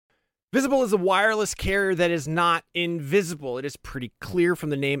Visible is a wireless carrier that is not invisible. It is pretty clear from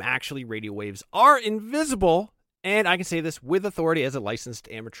the name. Actually, radio waves are invisible, and I can say this with authority as a licensed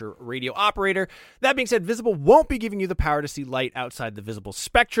amateur radio operator. That being said, Visible won't be giving you the power to see light outside the visible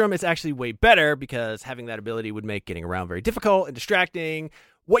spectrum. It's actually way better because having that ability would make getting around very difficult and distracting.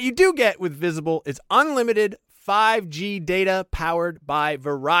 What you do get with Visible is unlimited 5G data powered by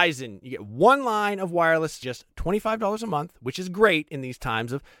Verizon. You get one line of wireless, just $25 a month, which is great in these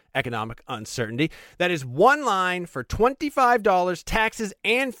times of economic uncertainty. That is one line for $25, taxes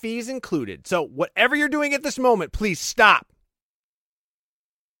and fees included. So whatever you're doing at this moment, please stop.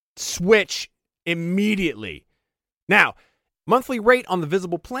 Switch immediately. Now, monthly rate on the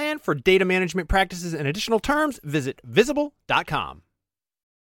Visible plan for data management practices and additional terms, visit visible.com.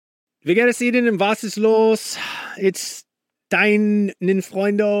 Wie geht es Ihnen? Was ist los? It's dein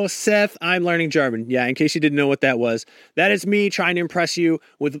Freund Seth. I'm learning German. Yeah, in case you didn't know what that was. That is me trying to impress you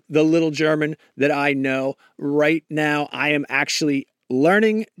with the little German that I know. Right now, I am actually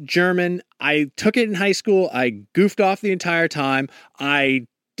learning German. I took it in high school. I goofed off the entire time. I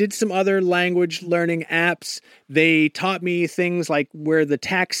did some other language learning apps. They taught me things like where the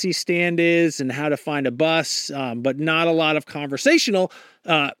taxi stand is and how to find a bus, but not a lot of conversational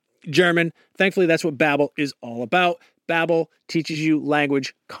German. Thankfully, that's what Babbel is all about. Babbel teaches you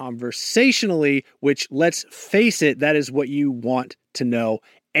language conversationally, which, let's face it, that is what you want to know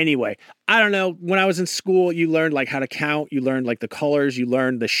anyway. I don't know. When I was in school, you learned like how to count. You learned like the colors. You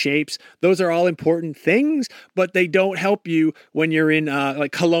learned the shapes. Those are all important things, but they don't help you when you're in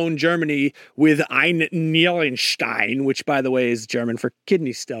like Cologne, Germany with Ein Nierenstein, which, by the way, is German for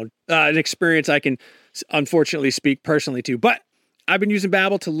kidney stone. An experience I can unfortunately speak personally to, but I've been using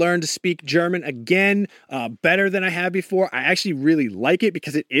Babbel to learn to speak German again, better than I have before. I actually really like it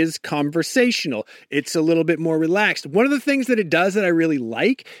because it is conversational. It's a little bit more relaxed. One of the things that it does that I really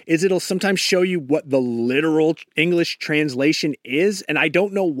like is it'll sometimes show you what the literal English translation is. And I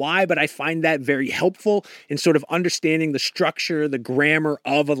don't know why, but I find that very helpful in sort of understanding the structure, the grammar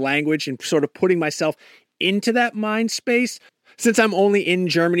of a language and sort of putting myself into that mind space. Since I'm only in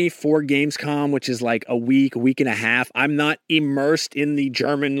Germany for Gamescom, which is like a week and a half, I'm not immersed in the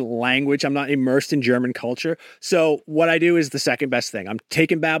German language. I'm not immersed in German culture. So what I do is the second best thing. I'm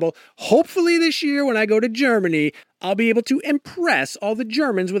taking Babbel. Hopefully this year when I go to Germany, I'll be able to impress all the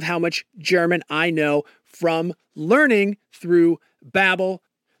Germans with how much German I know from learning through Babbel.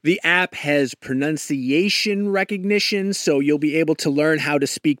 The app has pronunciation recognition, so you'll be able to learn how to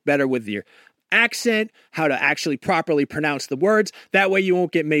speak better with your accent, how to actually properly pronounce the words. That way you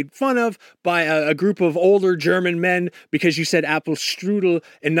won't get made fun of by a group of older German men because you said Apfelstrudel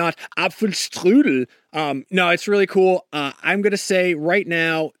and not Apfelstrudel. No, it's really cool. I'm going to say right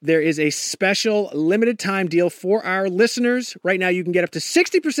now there is a special limited time deal for our listeners. Right now you can get up to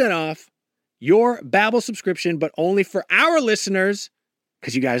 60% off your Babbel subscription, but only for our listeners,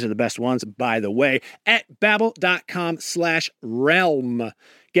 because you guys are the best ones, by the way, at babbel.com/realm.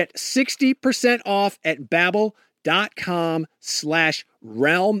 Get 60% off at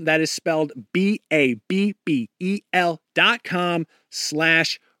babbel.com/realm. That is spelled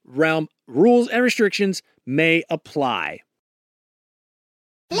BABBEL.com/realm. Rules and restrictions may apply.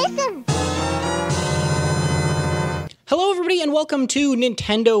 Listen. Hello, everybody, and welcome to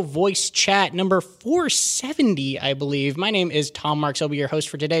Nintendo Voice Chat number 470, I believe. My name is Tom Marks. I'll be your host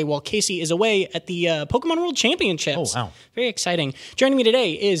for today while Casey is away at the Pokemon World Championships. Oh, wow. Very exciting. Joining me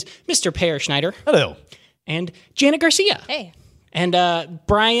today is Mr. Pear Schneider. Hello. And Janet Garcia. Hey. And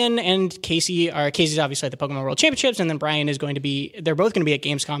Brian and Casey Casey's obviously at the Pokemon World Championships, and then Brian is going to be, they're both going to be at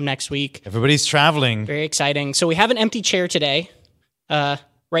Gamescom next week. Everybody's traveling. Very exciting. So we have an empty chair today,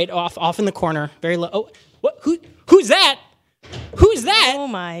 right off in the corner, very low. Oh, what? Who's that? Who's that? Oh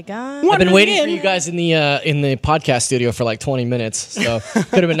my God. I've been waiting for you guys in the podcast studio for like 20 minutes, so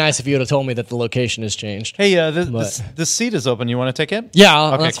could have been nice if you would have told me that the location has changed. Hey, the seat is open. You want to take it?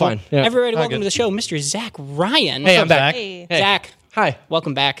 Yeah, okay, that's cool. fine. Yeah. Everybody, welcome good. to the show, Mr. Zach Ryan. Hey, I'm back. Hey. Zach, Hi.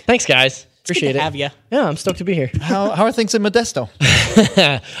 welcome back. Thanks, guys. Appreciate Good to it. have you. Yeah, I'm stoked to be here. How are things in Modesto?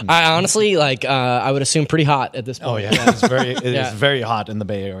 I honestly, I would assume pretty hot at this point. Oh yeah, it is very hot in the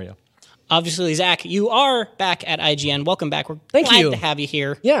Bay Area. Obviously, Zach, you are back at IGN. Welcome back. We're Thank glad you. to have you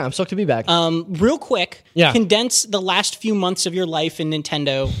here. Yeah, I'm stoked to be back. Real quick, Yeah. condense the last few months of your life in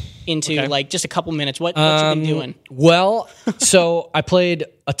Nintendo into like just a couple minutes. What you been doing? Well, so I played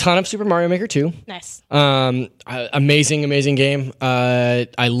a ton of Super Mario Maker 2. Nice. Amazing game. I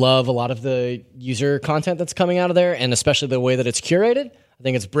love a lot of the user content that's coming out of there, and especially the way that it's curated. I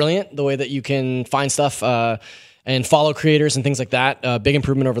think it's brilliant, the way that you can find stuff and follow creators and things like that. Big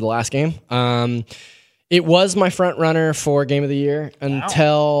improvement over the last game. It was my front runner for Game of the Year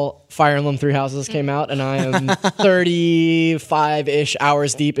until Fire Emblem Three Houses came out, and I am 35-ish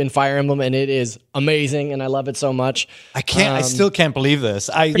hours deep in Fire Emblem, and it is amazing, and I love it so much. I still can't believe this.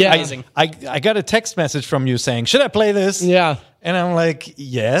 I got a text message from you saying, "Should I play this?" Yeah. And I'm like,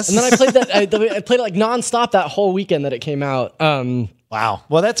 yes. And then I played that. I played it like nonstop that whole weekend that it came out. Wow.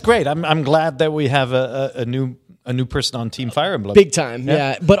 Well, that's great. I'm glad that we have a new person on Team Fire Emblem. Big time.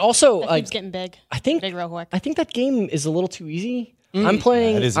 Yeah. But also, That like, keeps getting big. I think Big roguelike. I think that game is a little too easy. I'm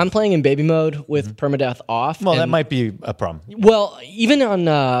playing in baby mode with permadeath off. Well, that might be a problem. Well, even on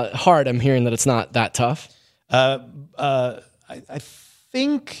hard, I'm hearing that it's not that tough. I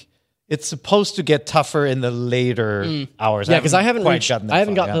think it's supposed to get tougher in the later hours. Yeah, because I haven't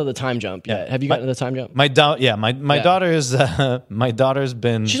gotten to the time jump yet. Have you gotten to the time jump? My daughter's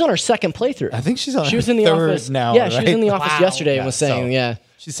been. She's on her second playthrough. I think she's on. She was in the third office now. Yeah, right? she was in the office yesterday and was saying,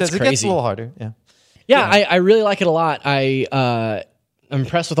 She says it's it gets crazy. a little harder. Yeah. Yeah, I really like it a lot. I'm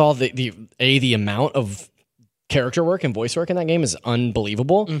impressed with all the amount of character work and voice work in that game is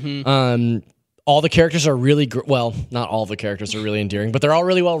unbelievable. All the characters are really not all the characters are really endearing, but they're all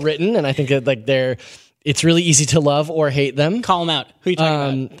really well written, and I think that it's really easy to love or hate them. Call them out. Who are you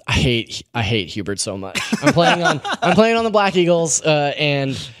talking about? I hate Hubert so much. I'm playing on the Black Eagles,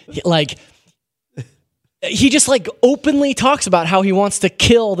 and he just like openly talks about how he wants to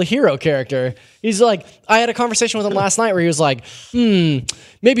kill the hero character. He's like, I had a conversation with him last night where he was like,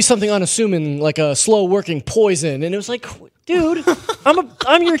 maybe something unassuming like a slow working poison. And it was like, dude,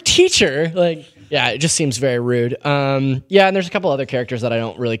 I'm your teacher. Like, yeah, it just seems very rude. And there's a couple other characters that I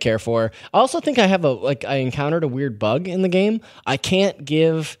don't really care for. I also think I encountered a weird bug in the game. I can't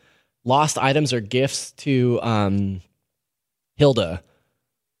give lost items or gifts to Hilda.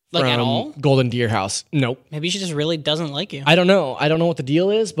 Like from at all? Golden Deer House. Nope. Maybe she just really doesn't like you. I don't know. I don't know what the deal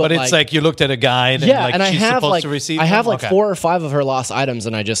is, but it's like you looked at a guide and she's supposed to receive I have them? like 4 or 5 of her lost items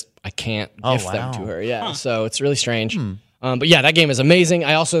and I can't gift them wow. to her. Yeah. So it's really strange. But yeah, that game is amazing.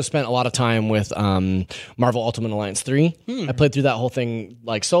 I also spent a lot of time with Marvel Ultimate Alliance 3. I played through that whole thing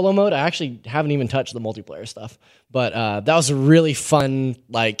like solo mode. I actually haven't even touched the multiplayer stuff. But that was a really fun,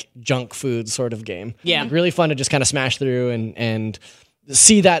 like junk food sort of game. Yeah. Really fun to just kind of smash through and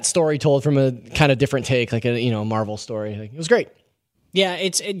see that story told from a kind of different take, like a Marvel story. Like, it was great. Yeah,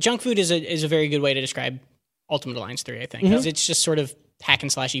 junk food is a very good way to describe Ultimate Alliance 3, I think, because it's just sort of hack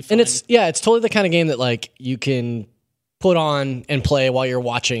and slashy fun. And it's totally the kind of game that like you can put on and play while you're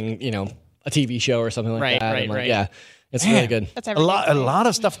watching, a TV show or something like that. Right. Yeah, it's really good. That's A lot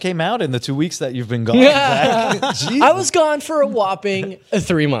of stuff came out in the 2 weeks that you've been gone. Jeez. I was gone for a whopping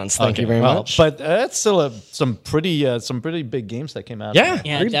 3 months. Thank you very much. But that's still some pretty big games that came out. Yeah,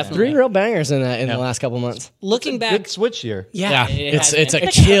 definitely. 3 real bangers in the last couple months. Looking back, Good Switch year. It's a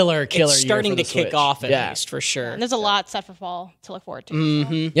It's killer It's year starting for to the kick Switch. off at least, for sure. And there's a lot set for fall to look forward to.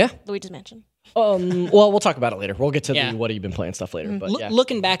 So. Yeah. Luigi's Mansion. Well, we'll talk about it later. We'll get to the what have you been playing stuff later. But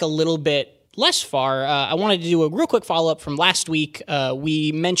Looking back a little bit less far, I wanted to do a real quick follow-up from last week.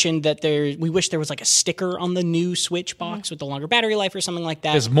 We mentioned that we wish there was like a sticker on the new Switch box with the longer battery life or something like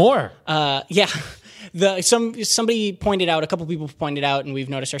that. There's more. Yeah. Somebody pointed out, a couple people pointed out, and we've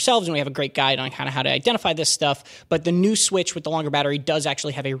noticed ourselves, and we have a great guide on kind of how to identify this stuff. But the new Switch with the longer battery does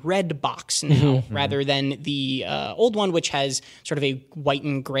actually have a red box now, rather than the old one, which has sort of a white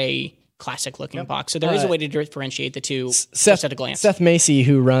and gray classic-looking box. So there is a way to differentiate the two just at a glance. Seth Macy,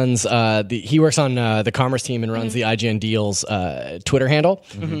 who runs he works on the commerce team and runs the IGN Deals Twitter handle.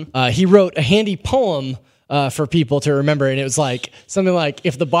 He wrote a handy poem for people to remember, and it was like something like,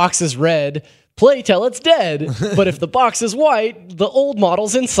 if the box is red, play till it's dead, but if the box is white, the old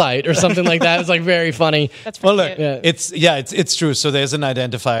model's in sight, or something like that. It's like very funny. That's pretty Well, look, cute. it's true. So there's an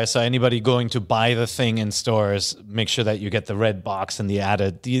identifier. So anybody going to buy the thing in stores, make sure that you get the red box and the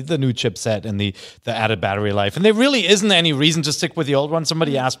new chipset and the added battery life. And there really isn't any reason to stick with the old one.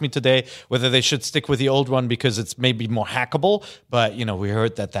 Somebody asked me today whether they should stick with the old one because it's maybe more hackable. But we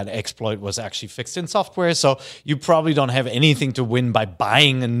heard that exploit was actually fixed in software. So you probably don't have anything to win by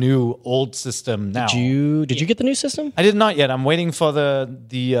buying a new old system now. Did you get the new system? I did not yet. I'm waiting for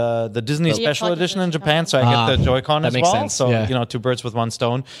the Disney Special Edition in Japan, so I get the Joy-Con as makes well. sense. So Yeah. 2 birds with one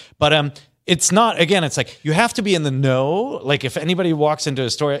stone. But it's not. Again, it's like you have to be in the know. Like if anybody walks into a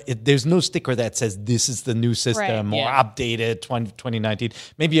store, there's no sticker that says this is the new system or updated 2019.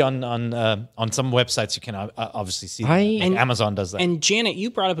 Maybe on some websites you can obviously see. That. Amazon does that. And Janet,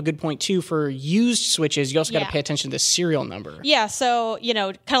 you brought up a good point too. For used Switches, you also got to Yeah. pay attention to the serial number. Yeah, so,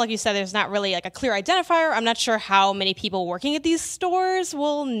 kind of like you said, there's not really like a clear identifier. I'm not sure how many people working at these stores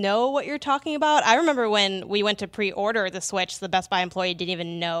will know what you're talking about. I remember when we went to pre-order the Switch, the Best Buy employee didn't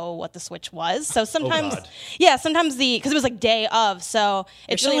even know what the Switch Switch was. So sometimes, God. sometimes because it was like day of. So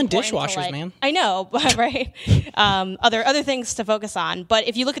it's You're really selling important to, dishwashers, like, man. I know, right? Other things to focus on. But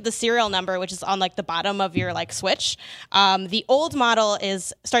if you look at the serial number, which is on like the bottom of your like Switch, the old model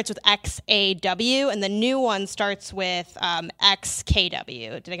starts with XAW, and the new one starts with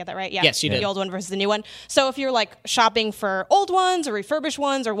XKW. Did I get that right? Yeah. Yes, you did. The old one versus the new one. So if you're like shopping for old ones or refurbished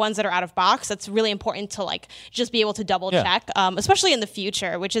ones or ones that are out of box, that's really important to like just be able to double check, especially in the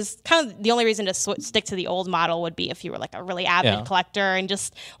future, which is kind of the only reason to stick to the old model would be if you were like a really avid collector and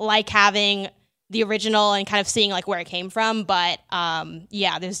just like having the original and kind of seeing like where it came from. But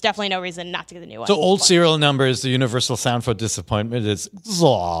there's definitely no reason not to get the new one. So old serial numbers, the universal sound for disappointment is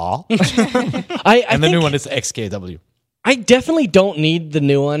ZAW. And the new one is XKW. I definitely don't need the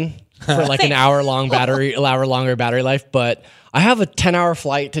new one for like an hour-longer battery life, but I have a 10-hour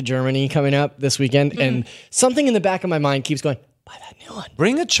flight to Germany coming up this weekend, and something in the back of my mind keeps going, buy that new one.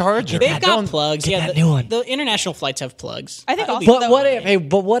 Bring a charger. They've got plugs. Get that new one. The international flights have plugs. I think also,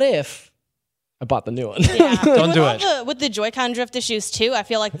 But what if I bought the new one? Yeah. Don't do it. With the Joy-Con drift issues too, I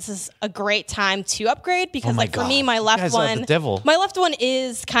feel like this is a great time to upgrade because, my like for God. me, my You left guys are one, the devil. my left one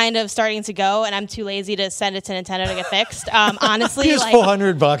is kind of starting to go, and I'm too lazy to send it to Nintendo to get fixed. Honestly, Here's like,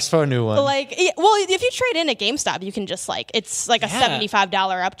 $400 for a new one. if you trade in at GameStop, you can just it's like a $75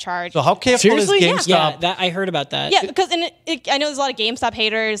 upcharge. So how careful Seriously? is Yeah. GameStop? Yeah, I heard about that. Yeah, because I know there's a lot of GameStop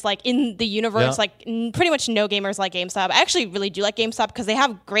haters like in the universe. Yeah. Like pretty much no gamers like GameStop. I actually really do like GameStop because they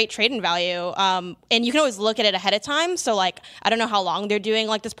have great trade-in value, and you can always look at it ahead of time. So like I don't know how long they're doing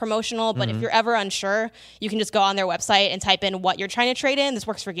like this promotional, but if you're ever unsure, you can just go on their website and type in what you're trying to trade in. This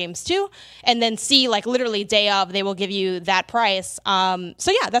works for games too, and then see like literally day of they will give you that price.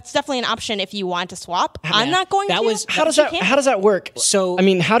 So yeah, that's definitely an option if you want to swap. I'm not going to. How does that work? So I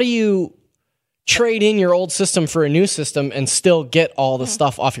mean, how do you trade in your old system for a new system and still get all the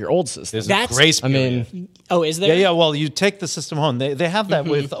stuff off your old system? There's That's- a grace I period. mean, oh, is there? Yeah. Well, you take the system home. They have that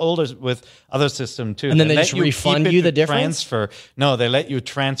with other system too. And then they let just you refund keep it you to the difference? Transfer. No, they let you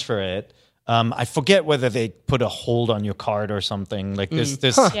transfer it. I forget whether they put a hold on your card or something. Like there's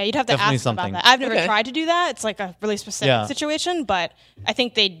Yeah, you'd have to definitely ask them something. about that. I've never Okay. tried to do that. It's like a really specific Yeah. situation, but I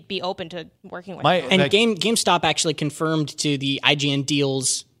think they'd be open to working with it. And Like- GameStop actually confirmed to the IGN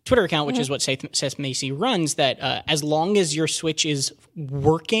Deals Twitter account, which is what Seth Macy runs, that as long as your Switch is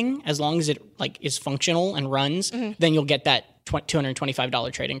working, as long as it is functional and runs, then you'll get that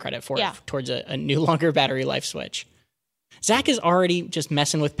 $225 trade-in credit for it towards a new longer battery life Switch. Zach is already just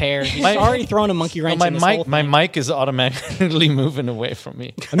messing with Pear. He's already throwing a monkey wrench in this whole my thing. mic is automatically moving away from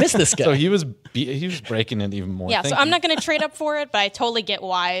me. I miss this guy. So he was breaking it even more. Yeah, so Thank I'm you. not going to trade up for it, but I totally get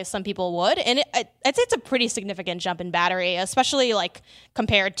why some people would. And I'd say it's a pretty significant jump in battery, especially like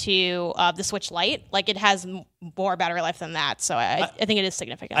compared to the Switch Lite. Like it has more battery life than that, so I think it is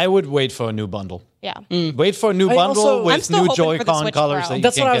significant. I would wait for a new bundle. Yeah. Wait for a new I bundle also- I'm with still new hoping for the Joy-Con Switch colors Pro. that you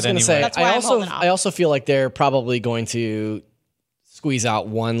That's can't what I was get going to say. anywhere. That's why I'm holding off. I also feel like they're probably going to squeeze out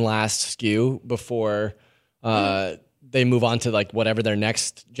one last SKU before they move on to like whatever their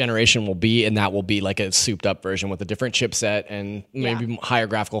next generation will be, and that will be like a souped up version with a different chipset and maybe higher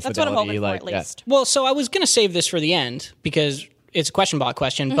graphical That's what I'm fidelity. hoping for, like at least. Well, so I was going to save this for the end because it's a question bot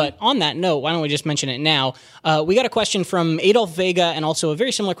question. But on that note, why don't we just mention it now? We got a question from Adolf Vega and also a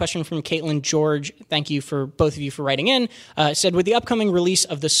very similar question from Caitlin George. Thank you for both of you for writing in. Said, with the upcoming release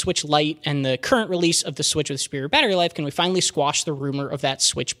of the Switch Lite and the current release of the Switch with superior battery life, can we finally squash the rumor of that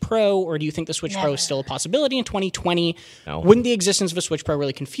Switch Pro? Or do you think the Switch Pro is still a possibility in 2020? No. Wouldn't the existence of a Switch Pro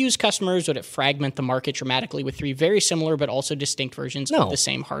really confuse customers? Would it fragment the market dramatically with three very similar but also distinct versions of the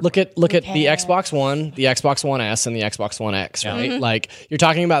same hardware? Look at the Xbox One, the Xbox One S, and the Xbox One X, right? Like you're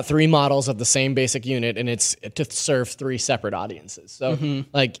talking about three models of the same basic unit, and it's to serve three separate audiences. So,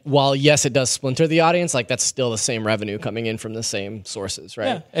 like, while yes, it does splinter the audience, like that's still the same revenue coming in from the same sources, right?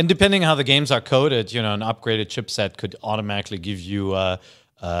 Yeah. And depending how the games are coded, an upgraded chipset could automatically give you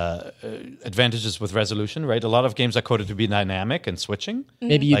advantages with resolution, right? A lot of games are coded to be dynamic and switching.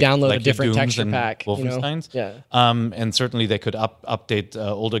 Maybe you download like a different your Dooms texture and pack. Wolfensteins. Yeah. And certainly they could update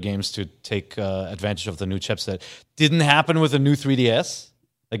older games to take advantage of the new chipset. Didn't happen with the new 3DS.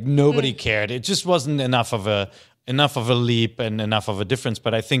 Like nobody cared. It just wasn't enough of a leap and enough of a difference.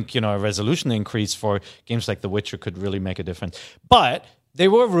 But I think a resolution increase for games like The Witcher could really make a difference. But there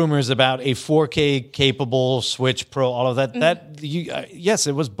were rumors about a 4K capable Switch Pro, all of that. Yes,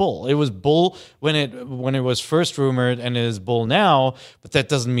 it was bull. It was bull when it was first rumored, and it is bull now. But that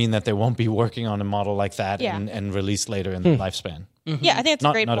doesn't mean that they won't be working on a model like that and release later in the lifespan. Yeah, I think it's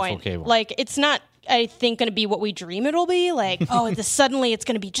a great not a point. 4K one. Like, it's not I think, going to be what we dream it'll be. Like, suddenly it's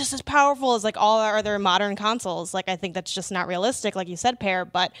going to be just as powerful as like all our other modern consoles. Like, I think that's just not realistic, like you said, Pear.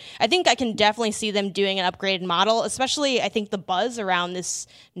 But I think I can definitely see them doing an upgraded model, especially I think the buzz around this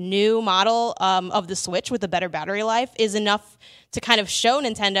new model of the Switch with the better battery life is enough to kind of show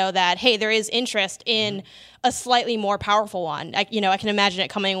Nintendo that, hey, there is interest in a slightly more powerful one. I can imagine it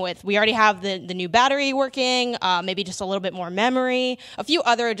coming with, we already have the new battery working, maybe just a little bit more memory, a few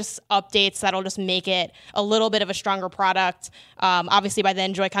other just updates that'll just make it a little bit of a stronger product. Obviously, by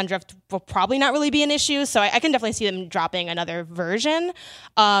then, Joy-Con drift will probably not really be an issue, so I can definitely see them dropping another version.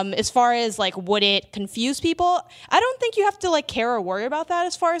 As far as, like, would it confuse people? I don't think you have to, like, care or worry about that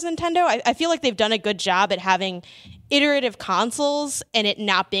as far as Nintendo. I feel like they've done a good job at having iterative consoles and it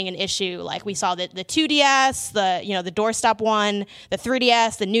not being an issue. Like we saw the 2DS, the doorstop one, the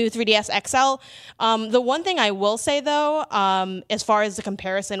 3DS, the new 3DS XL. The one thing I will say though, as far as the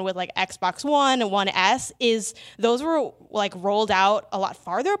comparison with like Xbox One and One S, is those were like rolled out a lot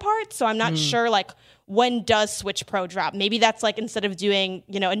farther apart. So I'm not sure like when does Switch Pro drop? Maybe that's like instead of doing,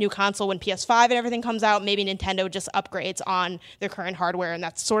 a new console when PS5 and everything comes out, maybe Nintendo just upgrades on their current hardware, and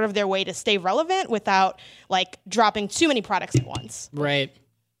that's sort of their way to stay relevant without like dropping too many products at once. Right.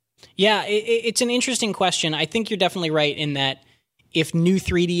 Yeah, it's an interesting question. I think you're definitely right in that if new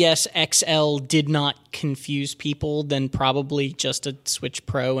 3DS XL did not confuse people, then probably just a Switch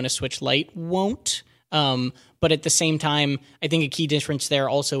Pro and a Switch Lite won't. But at the same time, I think a key difference there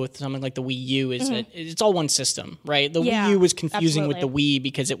also with something like the Wii U is that it's all one system, right? The Wii U was confusing with the Wii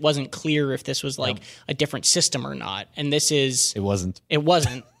because it wasn't clear if this was like a different system or not. And this is... It wasn't.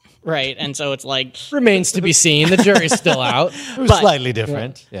 Right. And so it's like... Remains to be seen. The jury's still out. It was slightly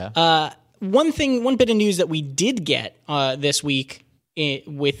different. Yeah. One bit of news that we did get this week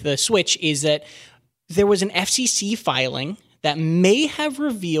with the Switch is that there was an FCC filing that may have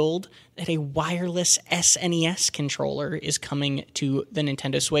revealed that a wireless SNES controller is coming to the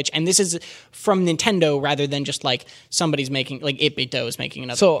Nintendo Switch. And this is from Nintendo rather than just like somebody's making, like 8BitDo is making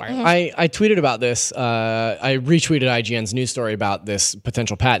another wireless. I tweeted about this. I retweeted IGN's news story about this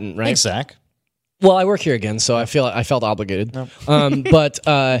potential patent, right? Thanks, Zach. Well, I work here again, so I felt obligated. Nope. But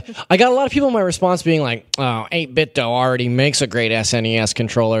I got a lot of people in my response being like, "Oh, 8BitDo already makes a great SNES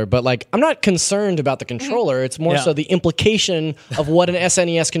controller," but like, I'm not concerned about the controller. It's more so the implication of what an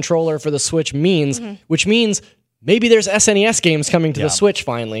SNES controller for the Switch means, which means maybe there's SNES games coming to the Switch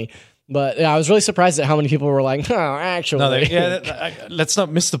finally. But I was really surprised at how many people were like, "Oh, actually." Let's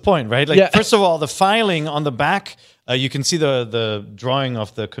not miss the point, right? Like, first of all, the filing on the back. You can see the drawing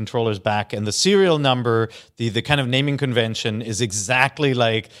of the controller's back, and the serial number, the kind of naming convention is exactly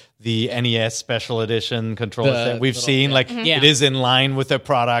like the NES Special Edition controllers that we've seen. Like, it is in line with their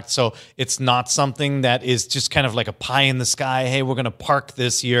product, so it's not something that is just kind of like a pie in the sky. Hey, we're going to park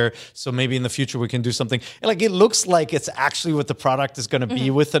this year, so maybe in the future we can do something. Like, it looks like it's actually what the product is going to be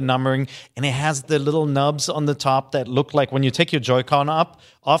with the numbering, and it has the little nubs on the top that look like when you take your Joy-Con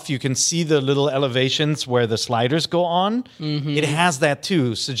off, you can see the little elevations where the sliders go on. It has that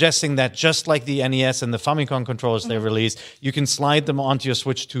too, suggesting that just like the NES and the Famicom controllers they released, you can slide them onto your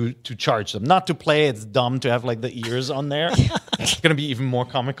Switch to charge them. Not to play, it's dumb to have like the ears on there. It's going to be even more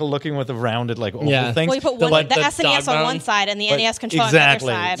comical looking with the rounded like oval things. Well, you put the SNES on one side and the NES controller on the other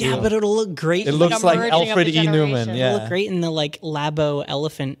side. Yeah, but it'll look great. It looks like Alfred E. Newman. It'll look great in the like Labo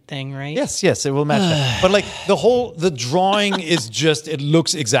elephant thing, right? Yes, it will match that. But like the drawing is just, it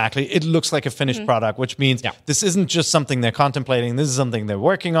looks like a finished product, which means this isn't just something they're contemplating. This is something they're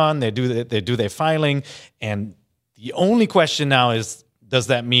working on. They do their filing. And the only question now is, does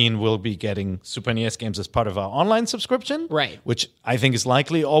that mean we'll be getting Super NES games as part of our online subscription? Right. Which I think is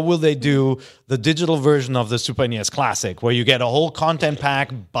likely. Or will they do the digital version of the Super NES Classic, where you get a whole content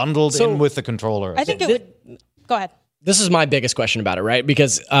pack bundled in with the controller? I think it would... Go ahead. This is my biggest question about it, right?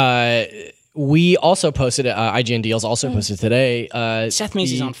 Because... we also posted, IGN Deals also posted today. Seth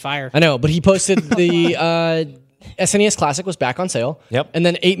Macy's on fire. I know, but he posted the SNES Classic was back on sale. Yep. And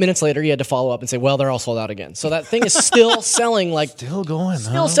then 8 minutes later, he had to follow up and say, well, they're all sold out again. So that thing is still selling like... Still going,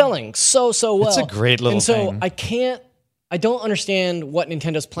 Still selling so well. It's a great little thing. And so I don't understand what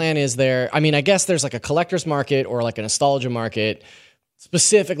Nintendo's plan is there. I mean, I guess there's like a collector's market or like a nostalgia market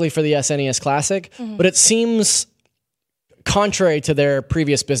specifically for the SNES Classic, but it seems... contrary to their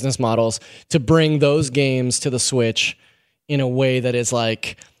previous business models, to bring those games to the Switch in a way that is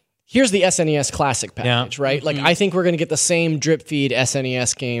like, here's the SNES Classic package, right? Like, I think we're going to get the same drip feed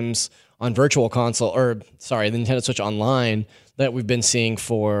SNES games on Virtual Console, or sorry, the Nintendo Switch Online that we've been seeing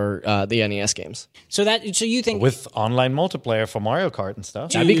for the NES games. So you think With online multiplayer for Mario Kart and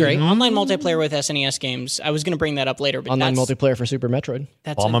stuff. That'd be great. Online multiplayer with SNES games. I was going to bring that up later, but Online that's, multiplayer for Super Metroid.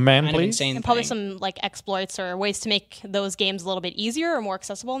 that's Bomberman, kind of please? insane And probably thing. some like exploits or ways to make those games a little bit easier or more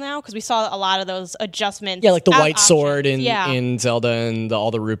accessible now, because we saw a lot of those adjustments. Yeah, like the as white options. sword in Yeah. in Zelda and all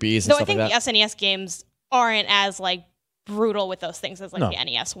the rupees and Though I stuff think like that. the SNES games aren't as like brutal with those things as like the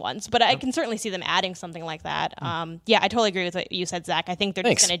NES ones, but I can certainly see them adding something like that. Yeah, I totally agree with what you said, Zach. I think they're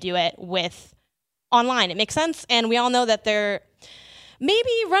Thanks. just going to do it with online. It makes sense, and we all know that they're maybe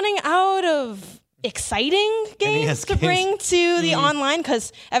running out of exciting games NES to bring to the online,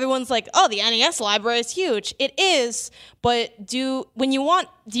 because everyone's like, oh, the NES library is huge. It is, but do you want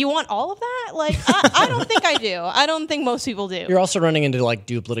all of that? Like, I don't think I do. I don't think most people do. You're also running into like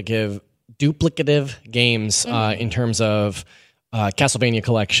duplicative games in terms of Castlevania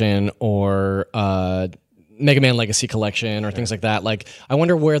Collection or Mega Man Legacy Collection or things like that. Like, I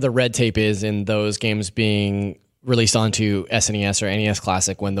wonder where the red tape is in those games being released onto SNES or NES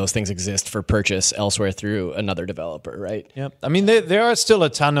Classic when those things exist for purchase elsewhere through another developer, right? Yep. I mean, there are still a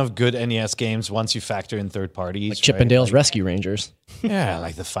ton of good NES games once you factor in third parties. Like Chippendale's Rescue Rangers. Yeah,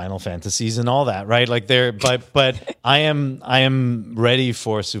 like the Final Fantasies and all that, right? Like but I am ready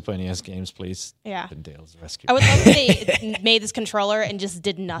for Super NES games, please. Yeah. Chippendale's Rescue. I would love if they made this controller and just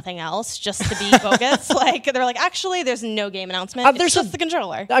did nothing else just to be bogus. Like, they're like, actually, there's no game announcement. There's It's just the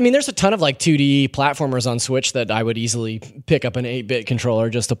controller. I mean, there's a ton of like 2D platformers on Switch that I would easily pick up an 8-bit controller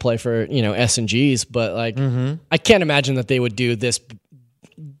just to play for, S and Gs. But like, I can't imagine that they would do this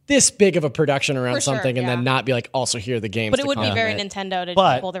big of a production around For sure, something and yeah. then not be like, also here are the games. But it to would be very complement. Nintendo to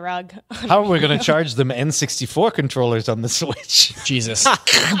But- pull the rug. How are we going to charge them N64 controllers on the Switch? Jesus.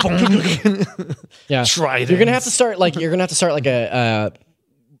 Yeah. Tridents. You're gonna have to start like a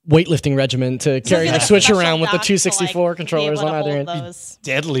weightlifting regimen to carry Like the a Switch special around with the dock to, 264 like, be controllers able on to either hold end. those.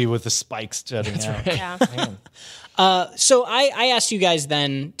 Deadly with the spikes jutting out. Yeah. So I asked you guys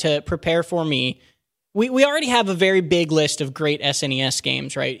then to prepare for me. We already have a very big list of great SNES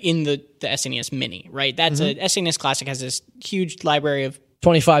games, right? In the SNES Mini, right? That's a SNES Classic has this huge library of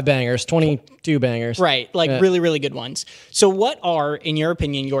 25 bangers, 22 bangers. right, like really, really good ones. So what are, in your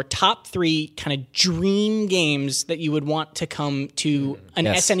opinion, your top 3 kind of dream games that you would want to come to an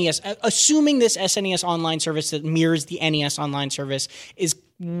Yes. SNES, assuming this SNES online service that mirrors the NES online service is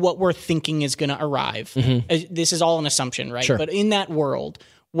what we're thinking is going to arrive. This is all an assumption, right? Sure. But in that world,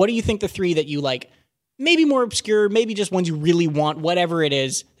 what do you think the 3 that you like, maybe more obscure, maybe just ones you really want, whatever it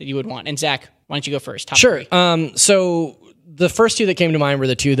is that you would want? And Zach, why don't you go first? Top Sure. 3. So the first 2 that came to mind were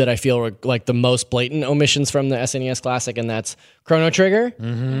the 2 that I feel were like the most blatant omissions from the SNES Classic, and that's Chrono Trigger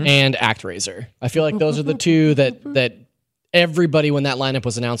and ActRaiser. I feel like those are the 2 that everybody, when that lineup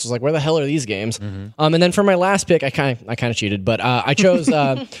was announced, was like, "Where the hell are these games?" And then for my last pick, I kind of cheated, but I chose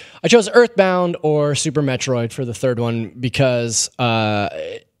Earthbound or Super Metroid for the third one because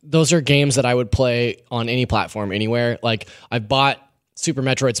those are games that I would play on any platform, anywhere. Like, I've bought Super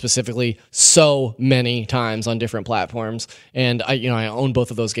Metroid specifically so many times on different platforms, and I own both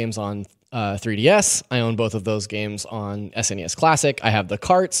of those games on 3DS. I own both of those games on SNES Classic. I have the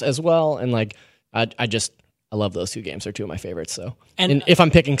carts as well, and like I love those 2 games. They're 2 of my favorites. So, and if I'm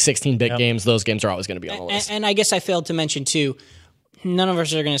picking 16-bit games, those games are always going to be on the list. And I guess I failed to mention too, none of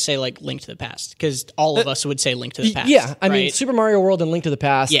us are going to say like Link to the Past, because all of us would say Link to the Past. Yeah, I mean, right? Super Mario World and Link to the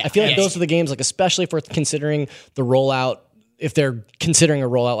Past. Yeah, I feel like yeah. those are the games, like especially if we're considering the rollout. If they're considering a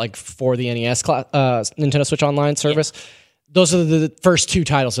rollout like for the NES Nintendo Switch Online service, those are the first 2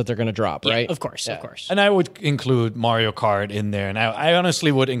 titles that they're going to drop, Yeah, right? Of course, of course. And I would include Mario Kart in there. And I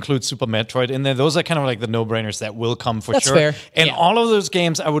honestly would include Super Metroid in there. Those are kind of like the no-brainers that will come for That's sure. fair. And Yeah. all of those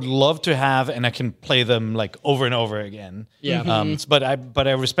games I would love to have, and I can play them like over and over again. Yeah. But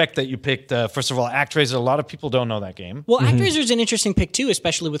I respect that you picked, first of all, ActRaiser. A lot of people don't know that game. Well, ActRaiser is an interesting pick too,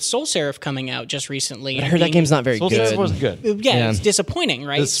 especially with Soul Seraph coming out just recently. I heard that game's not very Soul good. Silver was good. Yeah, it's disappointing,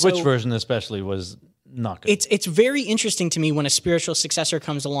 right? The Switch So version especially was not good. It's very interesting to me when a spiritual successor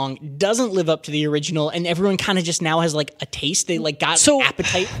comes along, doesn't live up to the original, and everyone kind of just now has like a taste. They like got So-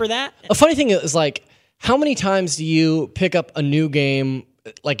 appetite for that. A funny thing is, like, how many times do you pick up a new game,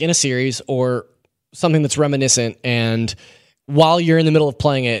 like in a series or something that's reminiscent, and while you're in the middle of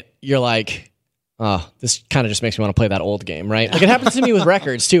playing it, you're like, oh, this kind of just makes me want to play that old game, right? Like, it happens to me with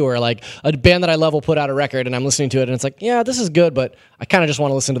records too, where like a band that I love will put out a record and I'm listening to it and it's like, yeah, this is good, but I kind of just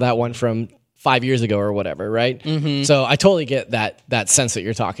want to listen to that one from 5 years ago or whatever, right? So I totally get that sense that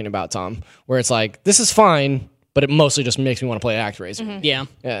you're talking about, Tom, where it's like, this is fine, but it mostly just makes me want to play ActRaiser.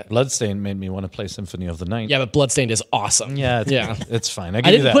 Yeah. Bloodstained made me want to play Symphony of the Night. Yeah, but Bloodstained is awesome. Yeah, Yeah. it's fine. I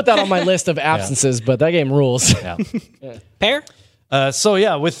didn't put that on my list of absences, but that game rules. Yeah. Pear?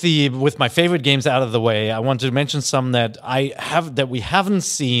 With my favorite games out of the way, I want to mention some that we haven't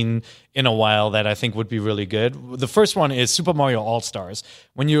seen in a while that I think would be really good. The first one is Super Mario All-Stars.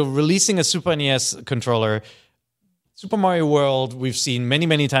 When you're releasing a Super NES controller, Super Mario World we've seen many,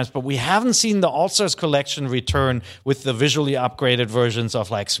 many times, but we haven't seen the All-Stars collection return with the visually upgraded versions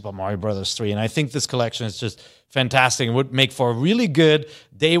of like Super Mario Bros. 3. And I think this collection is just fantastic. It would make for a really good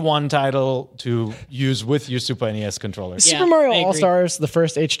day one title to use with your Super NES controller. Yeah, Super Mario I agree. All-Stars, the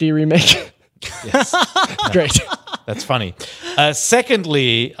first HD remake. Yes. Great. That's funny.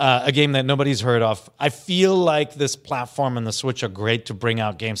 Secondly, a game that nobody's heard of. I feel like this platform and the Switch are great to bring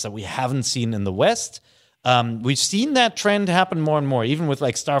out games that we haven't seen in the West. We've seen that trend happen more and more, even with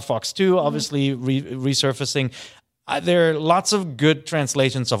like Star Fox 2, obviously resurfacing. There are lots of good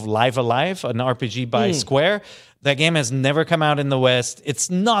translations of Live Alive, an RPG by Square. That game has never come out in the West. It's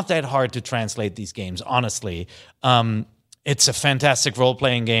not that hard to translate these games, honestly. It's a fantastic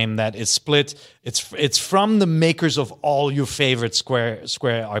role-playing game that is split. It's from the makers of all your favorite Square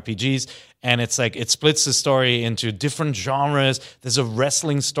RPGs, and it's like it splits the story into different genres. There's a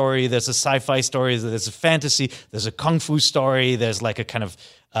wrestling story, there's a sci-fi story, there's a fantasy, there's a kung fu story, there's like a kind of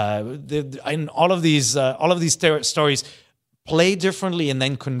and all of these stories play differently and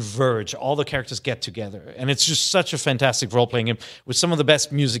then converge. All the characters get together, and it's just such a fantastic role-playing game with some of the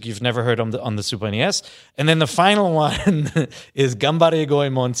best music you've never heard on the Super NES. And then the final one is Gambare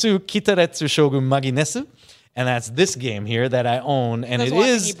Goemon 2 Kitaretsu Shogun Maginesu, and that's this game here that I own, and it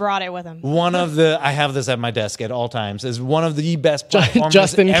is he brought it with him. one of the. I have this at my desk at all times. Is one of the best platformers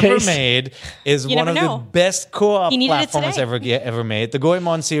Just in ever case. made. Is You one never of know. the best co-op He needed it platformers today. ever made. The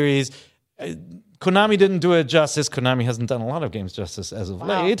Goemon series. Konami didn't do it justice. Konami hasn't done a lot of games justice as of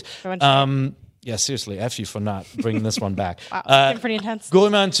Wow. late. So interesting. Yeah, seriously, F you for not bringing this one back. Wow, getting pretty intense.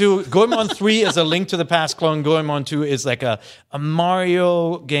 Goemon 2, Goemon 3 is a Link to the Past clone. Goemon 2 is like a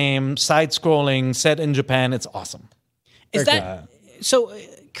Mario game, side-scrolling, set in Japan. It's awesome. Is that so?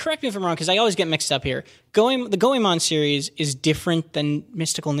 Correct me if I'm wrong, because I always get mixed up here. The Goemon series is different than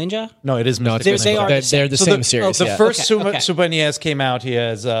Mystical Ninja. No, it is No, Mystical they Ninja. are the same. they're the So same series. The yeah. first Okay. Super NES came out here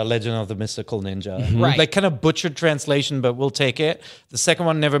as Legend of the Mystical Ninja. Right. Like kind of butchered translation, but we'll take it. The second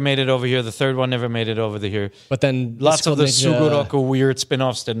one never made it over here. The third one never made it over here. But then Lots of the Mystical Ninja- Sugoroku weird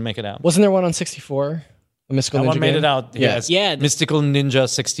spin-offs didn't make it out. Wasn't there one on 64? A Mystical That Ninja one made game? it out. Yeah. Yes. Yeah. Mystical Ninja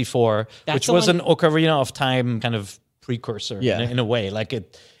 64, That's which the was one- an Ocarina of Time kind of precursor Yeah. in a way. Like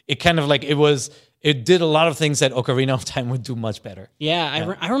it kind of like it did a lot of things that Ocarina of Time would do much better.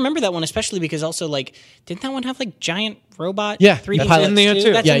 Yeah, I remember that one, especially because also like didn't that one have like giant robot? Yeah, 3D you pilot- sets in there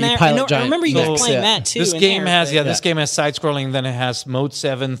too. That's Yeah, in you there. pilot I giant remember you guys mechs, playing yeah. that too. This in game there, has but- this game has side scrolling, then it has mode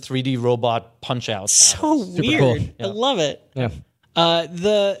 7 3D robot punch outs. so weird. cool. I love it. Yeah.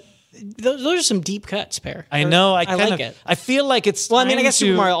 Those are some deep cuts, Pear. I know. I like it. I feel like it's. Well, I mean, I time guess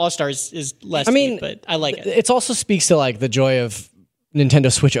Super to- Mario All Stars is less I mean, deep, but I like it. It also speaks to like the joy of Nintendo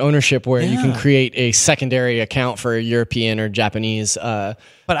Switch ownership, where you can create a secondary account for European or Japanese. But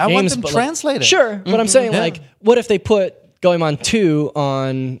I want games, them but, like, translated. Sure, but I'm saying Yeah. like, what if they put Goemon 2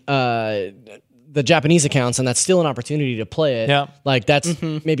 on the Japanese accounts, and that's still an opportunity to play it. Yeah. Like that's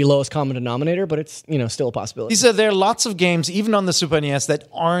maybe lowest common denominator, but it's still a possibility. There are lots of games, even on the Super NES, that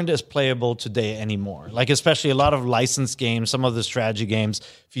aren't as playable today anymore. Like especially a lot of licensed games, some of the strategy games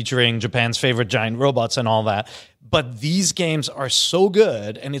featuring Japan's favorite giant robots and all that. But these games are so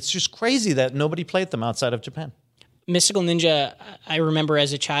good, and it's just crazy that nobody played them outside of Japan. Mystical Ninja, I remember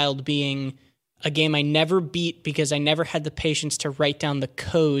as a child being a game I never beat because I never had the patience to write down the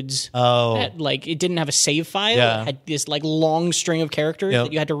codes. Oh. That, like, it didn't have a save file. Yeah. It had this like long string of characters Yep.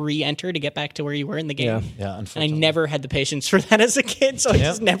 that you had to re-enter to get back to where you were in the game. Yeah. Yeah, And I unfortunately. never had the patience for that as a kid, so I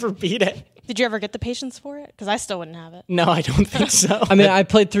just never beat it. Did you ever get the patience for it? Because I still wouldn't have it. No, I don't think so. I mean, I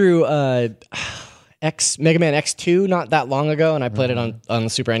played through Mega Man X2 not that long ago, and I played it on the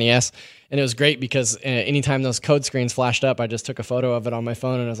Super NES, and it was great because anytime those code screens flashed up, I just took a photo of it on my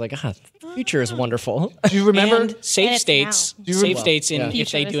phone, and I was like, the future is wonderful. Do you remember? And save And it's states. now. Save states in Yeah. if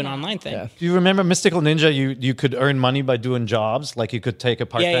Future they is do an now. online thing. Yeah. Do you remember Mystical Ninja? You could earn money by doing jobs. Like you could take a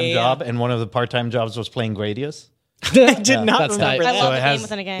part-time yeah. job, and one of the part-time jobs was playing Gradius. I did not that's remember tight. I that. love it a has, game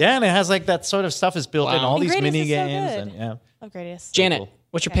within a game. Yeah, and it has like that sort of stuff is built in all And these Gradius mini is so games, good. and yeah. Love Gradius. Janet, cool.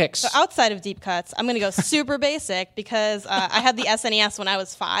 what's your Okay, picks? So outside of deep cuts, I'm going to go super basic because I had the SNES when I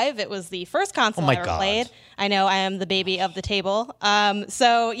was 5. It was the first console my I ever God. played. I know I am the baby of the table.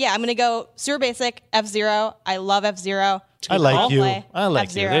 So yeah, I'm going to go super basic. F-Zero. I love F-Zero. I like I'll you. play I like you.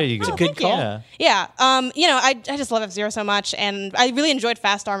 F-Zero. There you go. Oh, good thank you. call. Yeah. Yeah. I just love F-Zero so much, and I really enjoyed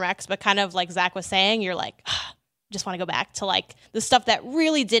Fast Arm X, but kind of like Zach was saying, you're like, just want to go back to like the stuff that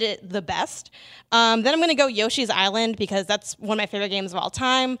really did it the best. Then I'm going to go Yoshi's Island because that's one of my favorite games of all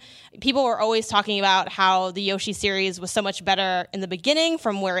time. People were always talking about how the Yoshi series was so much better in the beginning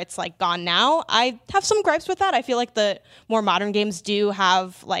from where it's like gone now. I have some gripes with that. I feel like the more modern games do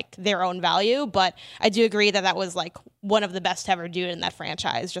have like their own value, but I do agree that that was like one of the best to ever do it in that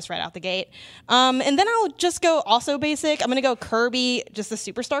franchise just right out the gate. And then I'll just go also basic. I'm going to go Kirby, just the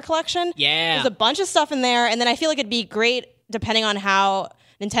Superstar Collection. Yeah. There's a bunch of stuff in there. And then I feel like it'd be great depending on how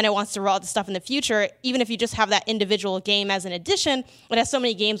Nintendo wants to roll out the stuff in the future. Even if you just have that individual game as an addition, it has so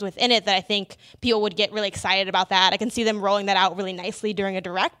many games within it that I think people would get really excited about that. I can see them rolling that out really nicely during a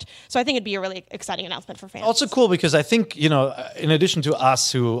direct. So I think it'd be a really exciting announcement for fans. Also cool because I think, in addition to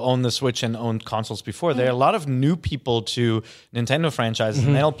us who own the Switch and owned consoles before, there are a lot of new people to Nintendo franchises,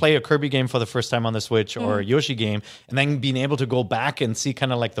 and they'll play a Kirby game for the first time on the Switch or a Yoshi game, and then being able to go back and see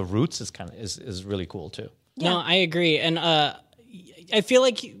kind of like the roots is really cool too. No, I agree. And I feel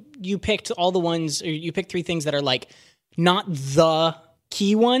like you picked all the ones, or you picked three things that are like not the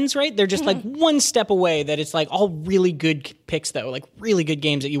key ones, right? They're just like one step away, that it's like all really good picks though, like really good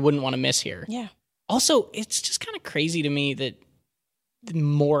games that you wouldn't want to miss here. Yeah. Also, it's just kind of crazy to me that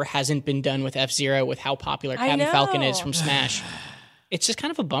more hasn't been done with F-Zero, with how popular I Captain Falcon is know. from Smash. It's just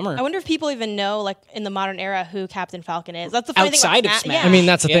kind of a bummer. I wonder if people even know, like, in the modern era, who Captain Falcon is. That's the funny Outside thing of about Smash. Yeah. I mean,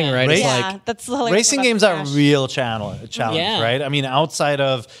 that's the thing, Yeah. right? Race- It's yeah, like that's the hilarious Racing about games are a Smash. real challenge, Yeah. right? I mean, outside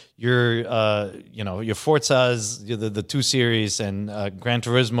of your Forzas, the 2 Series, and Gran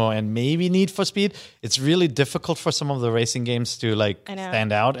Turismo, and maybe Need for Speed, it's really difficult for some of the racing games to like I know.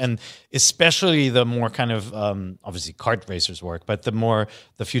 stand out, and especially the more kind of obviously kart racers work, but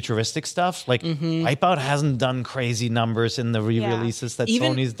the futuristic stuff, like Wipeout hasn't done crazy numbers in the re-releases that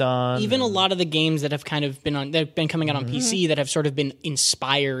Sony's done. Even a lot of the games that have kind of been coming out on PC that have sort of been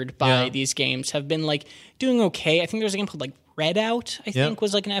inspired by these games have been like doing okay. I think there's a game called like Redout, I think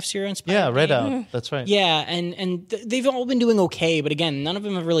was like an F-Zero inspired. Yeah, game. Redout. That's right. Yeah, and they've all been doing okay, but again, none of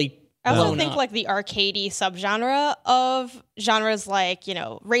them have really I also blown think up. like the arcadey subgenre of genres like,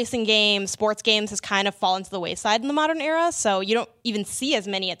 racing games, sports games has kind of fallen to the wayside in the modern era. So you don't even see as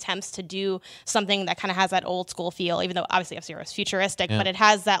many attempts to do something that kind of has that old school feel, even though obviously F-Zero is futuristic, but it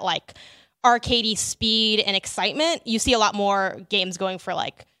has that like arcadey speed and excitement. You see a lot more games going for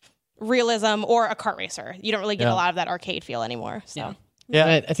like realism or a kart racer. You don't really get a lot of that arcade feel anymore. So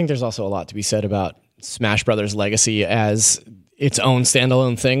Yeah, I think there's also a lot to be said about Smash Brothers' legacy as its own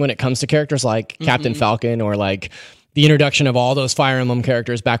standalone thing when it comes to characters like Captain Falcon, or like the introduction of all those Fire Emblem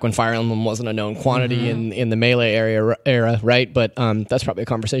characters back when Fire Emblem wasn't a known quantity in the Melee era, right? But that's probably a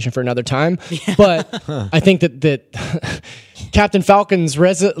conversation for another time. But I think that Captain Falcon's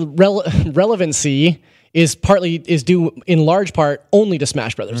relevancy is due in large part only to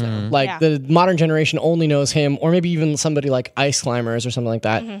Smash Brothers now. Like the modern generation only knows him, or maybe even somebody like Ice Climbers or something like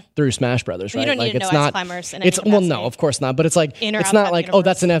that through Smash Brothers, right? You don't like need to it's know Ice not Climbers in any it's well, no, capacity. of course not. But it's like In or it's not outside like the oh,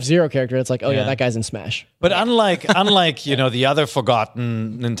 that's an F-Zero character. It's like oh yeah, that guy's in Smash. But unlike the other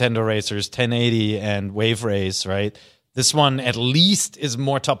forgotten Nintendo racers, 1080 and Wave Race, right? This one at least is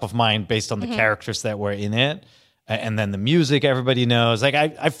more top of mind based on the characters that were in it, and then the music everybody knows. Like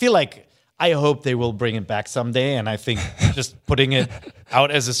I feel like I hope they will bring it back someday, and I think just putting it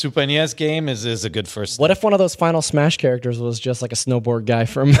out as a Super NES game is a good first step. What if one of those final Smash characters was just like a snowboard guy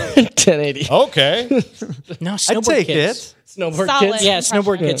from 1080? Okay, No, I'd Snowboard take Kids. it. Snowboard Solid. kids. Yeah,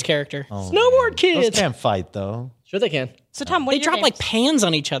 Snowboard Kids character. Snowboard Those kids. can't fight though. Sure they can. So Tom, what They are your drop like games? pans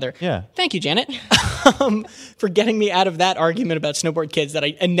on each other. Yeah. Thank you, Janet, for getting me out of that argument about Snowboard Kids that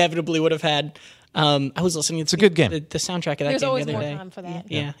I inevitably would have had. I was listening to a good game. The soundtrack of that There's game always the other more day. time for that.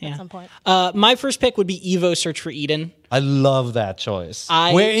 Yeah. At some point. My first pick would be Evo Search for Eden. I love that choice.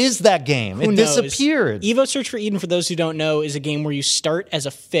 I- Where is that game? It Who knows? disappeared. Evo Search for Eden, for those who don't know, is a game where you start as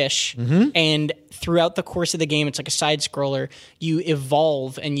a fish, and throughout the course of the game, it's like a side scroller. You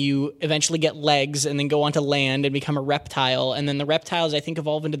evolve, and you eventually get legs, and then go onto land and become a reptile. And then the reptiles, I think,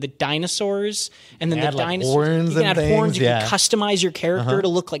 evolve into the dinosaurs. And then Add, the like, dinosaurs, horns you can and add horns. things, You yeah. can customize your character to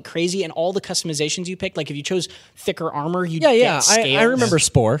look like crazy, and all the customizations you pick. Like if you chose thicker armor, you Yeah. get scales. I remember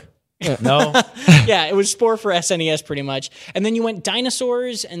Spore. No. Yeah, it was Spore for SNES pretty much. And then you went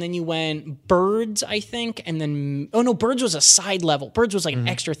dinosaurs, and then you went birds, I think, and then birds was a side level. Birds was like an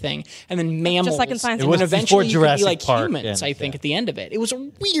extra thing, and then mammals. Just like in Science and Fiction. then eventually you could be Jurassic like Park, humans. yeah, I think at the end of it, it was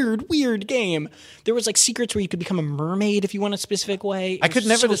a weird game. There was like secrets where you could become a mermaid if you went a specific way. I could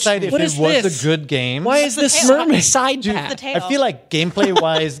never decide if What it is was this? a good game. Why is this tail. mermaid? side The path. tail. I feel like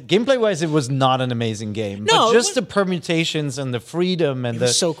gameplay-wise, it was not an amazing game. No, but it just the permutations and the freedom and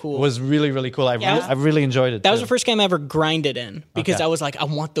was so cool. was really, really cool. I really enjoyed it. That was too. the first game I ever grinded in because Okay. I was like, I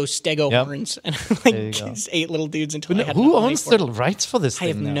want those stego Yep. horns, and I you like go. just ate little dudes until I had Who enough money owns for the it. rights for this I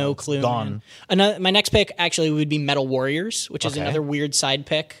have thing now? no It's clue. gone. Man. My next pick actually would be Metal Warriors, which is Okay. another weird side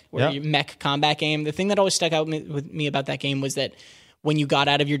pick where Yeah. you mech combat game. The thing that always stuck out with me about that game was that when you got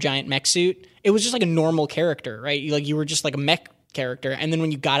out of your giant mech suit, it was just like a normal character, right? You were just like a mech character, and then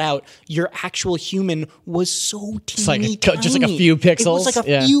when you got out, your actual human was so teeny like just like a tiny. few It was pixels? like a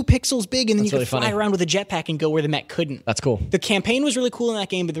Yeah. few pixels big, and then That's you really could fly funny. around with a jetpack and go where the mech couldn't. That's cool. The campaign was really cool in that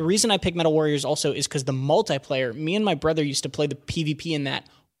game, but the reason I picked Metal Warriors also is because the multiplayer, me and my brother used to play the PvP in that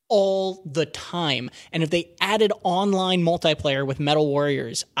all the time. And if they added online multiplayer with Metal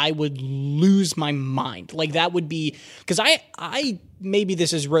Warriors, I would lose my mind. Like that would be, because I maybe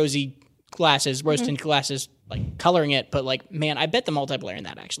this is rose-tinted glasses, like coloring it, but like, man, I bet the multiplayer in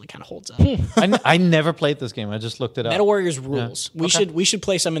that actually kind of holds up. I never played this game. I just looked it up. Metal Warriors rules. Yeah. We should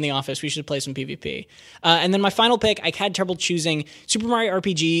play some in the office. We should play some PvP. And then my final pick, I had trouble choosing. Super Mario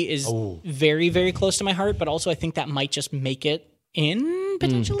RPG is very, very close to my heart, but also I think that might just make it in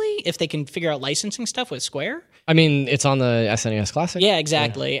potentially if they can figure out licensing stuff with Square. I mean, it's on the SNES Classic. Yeah,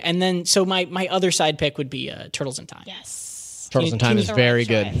 exactly. And then so my other side pick would be Turtles in Time. Yes. Turtles in Time is Teenage very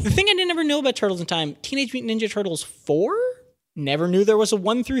Mutant good. The thing I didn't ever know about Turtles in Time, Teenage Mutant Ninja Turtles 4? Never knew there was a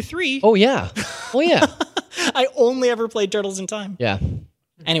 1 through 3. Oh yeah. Oh yeah. I only ever played Turtles in Time. Yeah.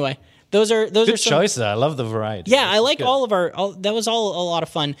 Anyway, those are Good some choices. I love the variety. Yeah, I like Good. all of that was all a lot of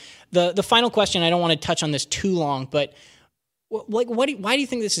fun. The final question, I don't want to touch on this too long, but why do you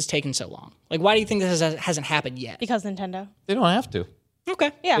think this has taken so long? Like, why do you think this hasn't happened yet? Because Nintendo. They don't have to.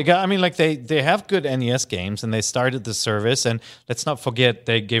 Okay. Yeah. They have good NES games, and they started the service. And let's not forget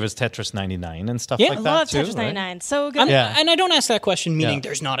they gave us Tetris 99 and stuff Yeah, like I that I love too. Tetris right? 99. So good. Yeah. And I don't ask that question meaning Yeah.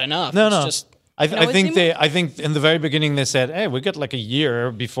 there's not enough. No, It's no. just I always think do I think in the very beginning they said, "Hey, we got like a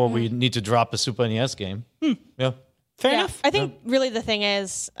year before we need to drop a Super NES game." Yeah. fair Yeah. enough. I think really the thing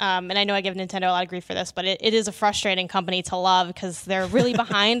is, and I know I give Nintendo a lot of grief for this, but it is a frustrating company to love because they're really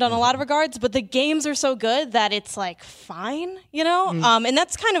behind on a lot of regards, but the games are so good that it's like fine, you know? And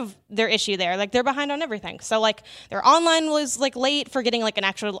that's kind of their issue there. Like they're behind on everything. So like their online was like late for getting like an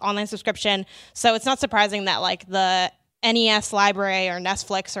actual online subscription. So it's not surprising that like the NES library or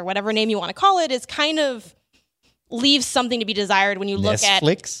Netflix or whatever name you want to call it is kind of leaves something to be desired when you look at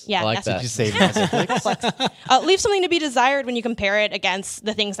Netflix? yeah, I like Netflix. that. Did you say Netflix? Leave something to be desired when you compare it against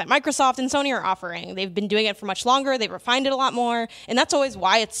the things that Microsoft and Sony are offering. They've been doing it for much longer. They've refined it a lot more. And that's always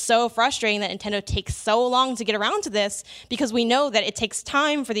why it's so frustrating that Nintendo takes so long to get around to this, because we know that it takes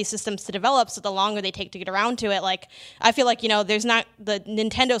time for these systems to develop. So the longer they take to get around to it, like, I feel like, there's not the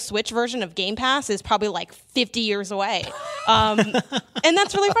Nintendo Switch version of Game Pass is probably like 50 years away. And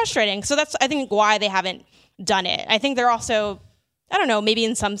that's really frustrating. So that's, I think, why they haven't done it. I think they're also, I don't know, maybe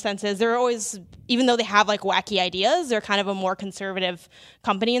in some senses, they're always, even though they have like wacky ideas, they're kind of a more conservative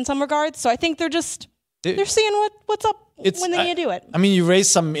company in some regards. So I think they're just, they're seeing what's up when they need to do it. I mean, you raised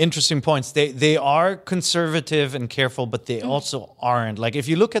some interesting points. They are conservative and careful, but they also aren't. Like if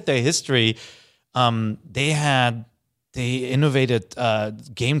you look at their history, they innovated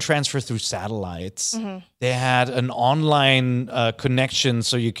game transfer through satellites. They had an online connection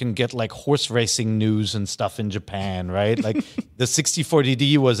so you can get like horse racing news and stuff in Japan, right? Like the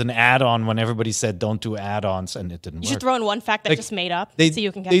 64DD was an add-on when everybody said don't do add-ons, and it didn't You work. should throw in one fact that I just made up so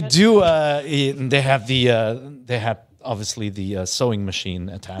you can catch They it. do. They had obviously the sewing machine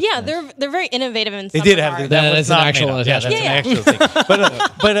attached. Yeah, they're very innovative in They some did have regards. That was is an not actual made up. attachment. Yeah, that's an actual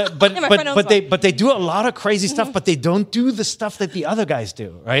thing. my friend owns one. But they do a lot of crazy stuff. But they don't do the stuff that the other guys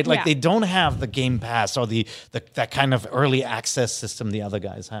do, right? Like Yeah. they don't have the Game Pass or that kind of early access system the other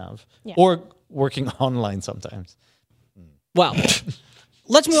guys have, or working online sometimes. Well,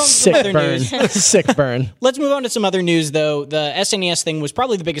 let's move on to some Sick other burn. news. Sick burn. Let's move on to some other news, though. The SNES thing was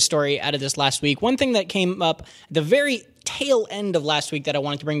probably the biggest story out of this last week. One thing that came up at the very tail end of last week that I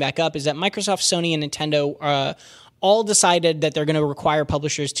wanted to bring back up is that Microsoft, Sony, and Nintendo all decided that they're going to require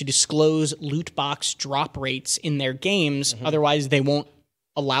publishers to disclose loot box drop rates in their games. Otherwise, they won't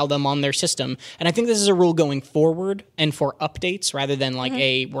allow them on their system. And I think this is a rule going forward and for updates rather than like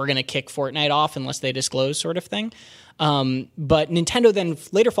we're going to kick Fortnite off unless they disclose sort of thing. But Nintendo then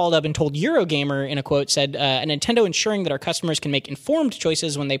later followed up and told Eurogamer in a quote said, Nintendo ensuring that our customers can make informed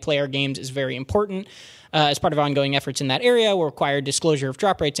choices when they play our games is very important. As part of ongoing efforts in that area, will require disclosure of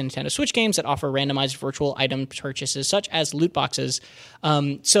drop rates in Nintendo Switch games that offer randomized virtual item purchases, such as loot boxes.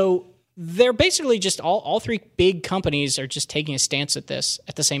 So they're basically just all three big companies are just taking a stance at this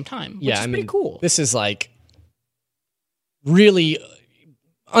at the same time, which is pretty cool. This is like really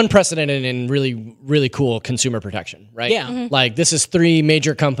unprecedented and really, really cool consumer protection, right? Yeah. Like this is three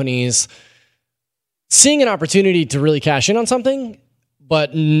major companies seeing an opportunity to really cash in on something,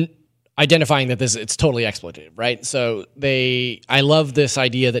 but identifying that it's totally exploitative, right? So I love this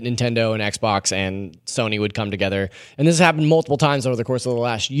idea that Nintendo and Xbox and Sony would come together. And this has happened multiple times over the course of the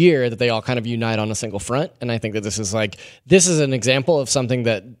last year that they all kind of unite on a single front. And I think that this is an example of something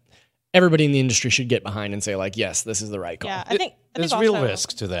that everybody in the industry should get behind and say like, yes, this is the right call. Yeah, I think There's also, real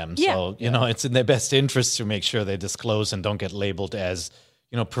risk to them. Yeah. So, it's in their best interest to make sure they disclose and don't get labeled as,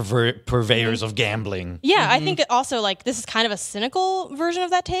 purveyors of gambling. Yeah, I think it also like this is kind of a cynical version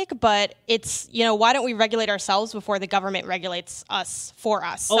of that take, but it's why don't we regulate ourselves before the government regulates us for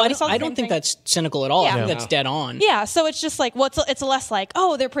us? Oh, I don't think that's cynical at all. Yeah. I think that's dead on. Yeah, so it's just like it's less like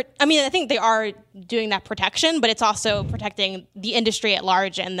I think they are doing that protection, but it's also protecting the industry at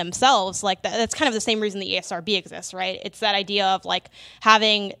large and themselves. Like that's kind of the same reason the ESRB exists, right? It's that idea of like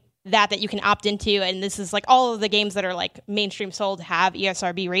having that you can opt into, and this is like all of the games that are like mainstream sold have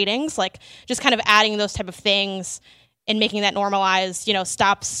ESRB ratings, like just kind of adding those type of things and making that normalized,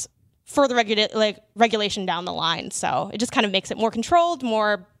 stops further regulation down the line. So it just kind of makes it more controlled,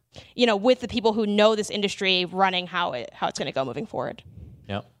 more, with the people who know this industry running how it's going to go moving forward.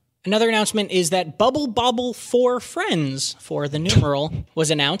 Yep. Another announcement is that Bubble Bobble for Friends, for the numeral, was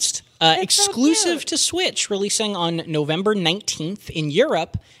announced. Exclusive to Switch, releasing on November 19th in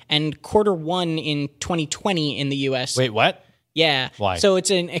Europe and Q1 in 2020 in the US. Wait, what? Yeah. Why? So it's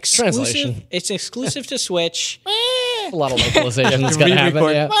an exclusive. Translation. It's exclusive to Switch. A lot of localization that's going to happen.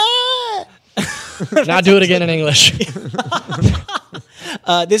 re-record. Yeah. Now do it again in English.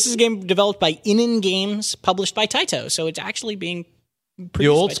 This is a game developed by Inin Games, published by Taito. So it's actually being produced The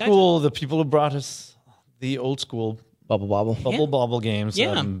old by Taito. school, the people who brought us the old school Bubble Bobble. Bobble games,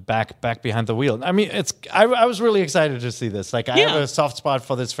 Yeah. back behind the wheel. I mean, I was really excited to see this. Like, I have a soft spot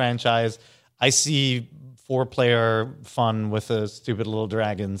for this franchise. I see 4-player fun with the stupid little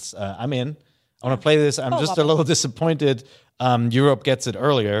dragons. I'm in. I want to play this. I'm just a little disappointed. Europe gets it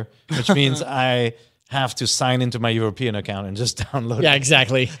earlier, which means I have to sign into my European account and just download Yeah, it.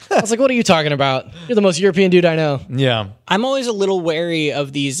 exactly. I was like, what are you talking about? You're the most European dude I know. Yeah. I'm always a little wary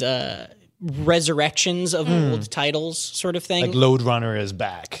of these resurrections of old titles, sort of thing. Like Lode Runner is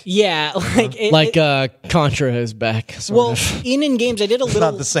back. Yeah, like Contra is back. Well, Inin Games, I did a little.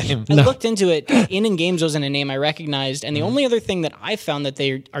 Not the same. I looked into it. Inin Games wasn't a name I recognized, and the only other thing that I found that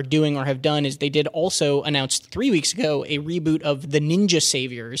they are doing or have done is they did also announce 3 weeks ago a reboot of the Ninja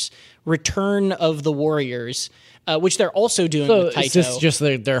Saviors, Return of the Warriors, which they're also doing with Taito. Is this just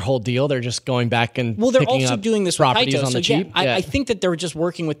their whole deal? They're just going back and Well, they're picking also up doing this with properties Taito. on the So yeah, cheap? I think that they're just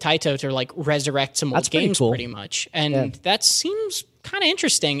working with Taito to like resurrect some old That's pretty games, cool. pretty much, and that seems kind of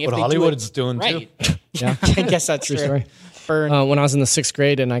interesting. If What they Hollywood's do it doing, right. too. Yeah. I guess that's true. story. Burn. When I was in the 6th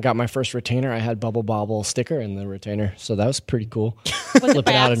grade and I got my first retainer, I had Bubble Bobble sticker in the retainer, so that was pretty cool. Was it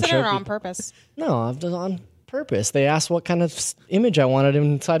by it out and accident show or on people. purpose? No, I've done it on purpose. They asked what kind of image I wanted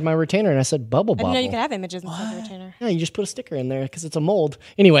inside my retainer, and I said Bubble I Bobble. didn't know you could have images inside the retainer. Yeah, you just put a sticker in there because it's a mold.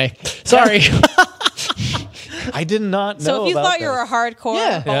 Anyway, sorry. I did not know. So if you about thought you this. were a hardcore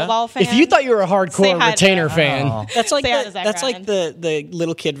Yeah. Bubble Ball fan, If you thought you were a Say hardcore hi to retainer them. fan, That's like Say hi to Zach that's like Ryan. the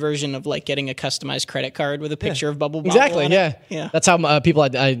little kid version of like getting a customized credit card with a picture of Bubble Bobble. exactly, on yeah. it. Yeah. That's how people I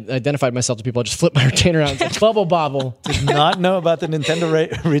identified myself to people. I just flip my retainer out and say Bubble Bobble. Did not know about the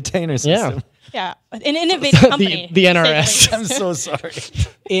Nintendo retainer system. Yeah. yeah, an innovative company. the NRS. I'm so sorry.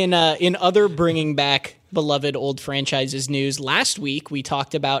 In other bringing back beloved old franchises news, last week we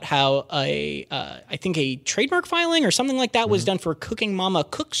talked about how I think a trademark filing or something like that was done for Cooking Mama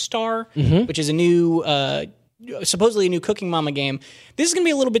Cookstar, which is a new supposedly a new Cooking Mama game. This is going to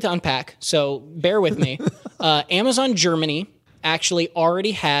be a little bit to unpack, so bear with me. Amazon Germany actually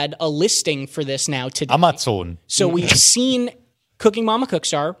already had a listing for this now today. Amazon. So we've seen Cooking Mama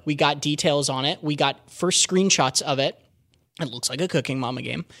Cookstar. We got details on it. We got first screenshots of it. It looks like a Cooking Mama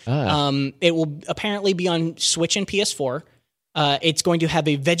game. It will apparently be on Switch and PS4. It's going to have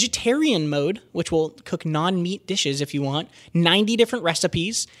a vegetarian mode, which will cook non-meat dishes if you want. 90 different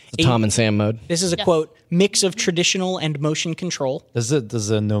recipes. The Tom and Sam mode. This is a quote mix of traditional and motion control. Does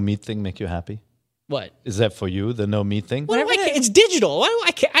the no meat thing make you happy? What is that for you? The no meat thing? It's digital. Why do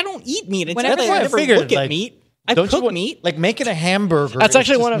I care? I don't eat meat. Whenever I never look at meat. I cook meat. Like making a hamburger. That's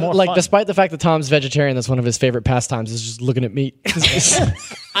actually one of fun. despite the fact that Tom's vegetarian, that's one of his favorite pastimes is just looking at meat.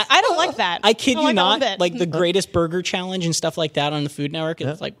 I don't like that. I kid you like not. Like the greatest burger challenge and stuff like that on the Food Network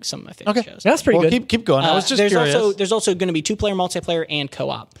is like some of my favorite shows. That's pretty good. Keep going. I was just curious. There's also going to be 2-player multiplayer and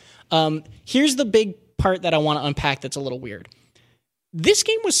co-op. Here's the big part that I want to unpack that's a little weird. This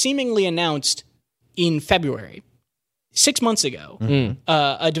game was seemingly announced in February, 6 months ago.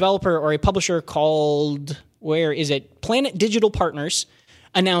 A developer or a publisher called, where is it? Planet Digital Partners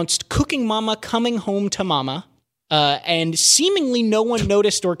announced Cooking Mama Coming Home to Mama. And seemingly no one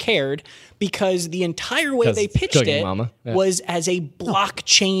noticed or cared because the entire way they pitched it was as a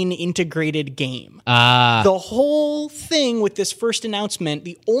blockchain integrated game. The whole thing with this first announcement,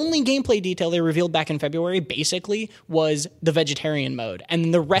 the only gameplay detail they revealed back in February basically was the vegetarian mode.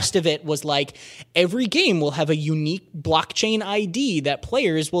 And the rest of it was like every game will have a unique blockchain ID that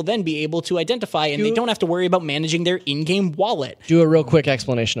players will then be able to identify and they don't have to worry about managing their in-game wallet. Do a real quick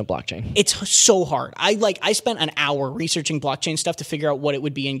explanation of blockchain. It's so hard. I spent an hour researching blockchain stuff to figure out what it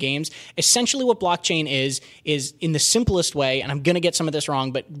would be in games. Essentially what blockchain is in the simplest way, and I'm going to get some of this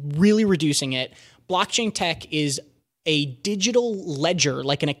wrong, but really reducing it, blockchain tech is a digital ledger,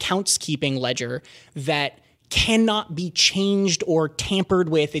 like an accounts keeping ledger that cannot be changed or tampered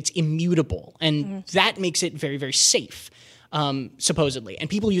with. It's immutable. And that makes it very, very safe. Supposedly. And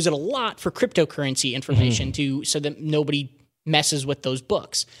people use it a lot for cryptocurrency information so that nobody messes with those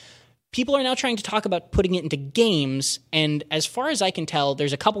books. People are now trying to talk about putting it into games, and as far as I can tell,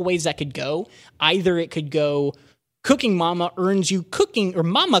 there's a couple ways that could go. Either it could go, Cooking Mama earns you cooking or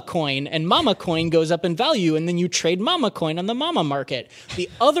Mama coin, and Mama coin goes up in value, and then you trade Mama coin on the Mama market. The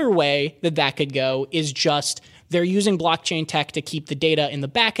other way that could go is just they're using blockchain tech to keep the data in the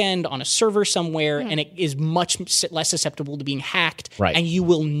back end on a server somewhere, and it is much less susceptible to being hacked, and you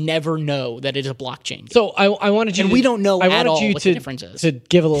will never know that it is a blockchain. So I wanted you and to, we don't know at all what the difference is. To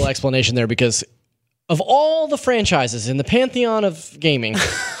give a little explanation there, because of all the franchises in the pantheon of gaming,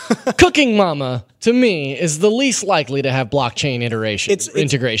 Cooking Mama, to me, is the least likely to have blockchain integration. It's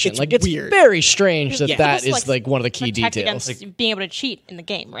weird. Very strange that that Almost is like one of the key protect details. against being able to cheat in the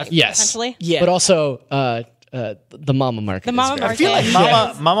game, right? Yes. Essentially. Yeah. But also, the Mama market. The Mama is market. I feel like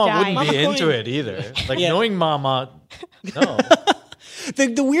Mama wouldn't Mama be coin. into it either. Like knowing Mama, no.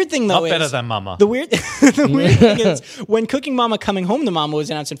 The weird thing, though, Not better than Mama. The weird thing is, when Cooking Mama Coming Home to Mama was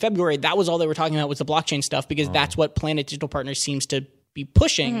announced in February, that was all they were talking about was the blockchain stuff, because that's what Planet Digital Partners seems to be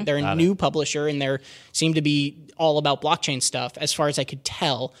pushing. They're a new publisher, and they seem to be all about blockchain stuff, as far as I could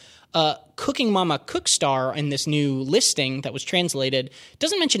tell. Cooking Mama Cookstar in this new listing that was translated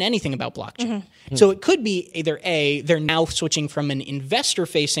doesn't mention anything about blockchain. So it could be either A, they're now switching from an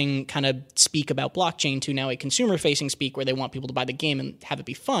investor-facing kind of speak about blockchain to now a consumer-facing speak where they want people to buy the game and have it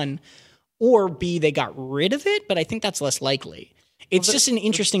be fun, or B, they got rid of it, but I think that's less likely. It's just an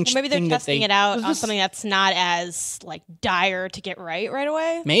interesting Maybe they're thing testing it out on something that's not as like dire to get right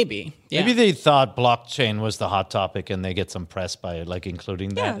away. Maybe. Yeah. Maybe they thought blockchain was the hot topic and they get some press by like including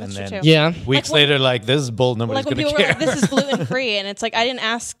that. that's and true then too. weeks later, like, this is bull, nobody's Like when going to people care. were like, "This is gluten free," and it's like, I didn't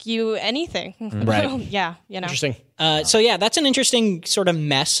ask you anything. Right. Yeah. You know. Interesting. So yeah, that's an interesting sort of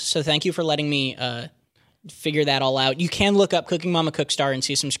mess. So thank you for letting me figure that all out. You can look up Cooking Mama Cookstar and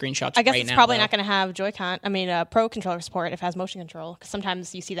see some screenshots. I guess right it's now, probably though. not going to have Pro controller support if it has motion control, because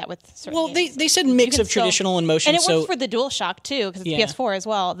sometimes you see that with certain Well, games. they said mix can of traditional and motion. And it so works for the DualShock too, because it's Yeah. PS4 as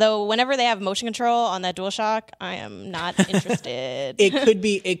well. Though whenever they have motion control on that DualShock, I am not interested.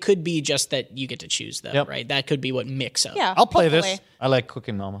 it could be just that you get to choose though, Yep. right? That could be what mix up. Yeah, I'll play hopefully. this. I like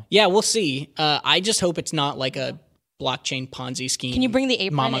Cooking Mama. Yeah, we'll see. I just hope it's not like a blockchain Ponzi scheme. Can you bring the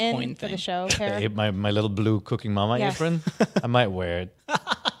apron Mama in coin for thing. the show, Kara? My little blue Cooking Mama Yeah. apron. I might wear it.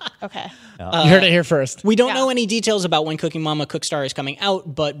 Okay. You heard it here first. We don't Yeah. know any details about when Cooking Mama Cookstar is coming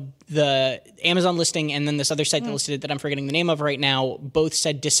out, but the Amazon listing and then this other site that listed it that I'm forgetting the name of right now both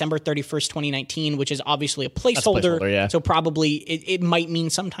said December 31st, 2019, which is obviously a placeholder. placeholder, yeah. So probably it might mean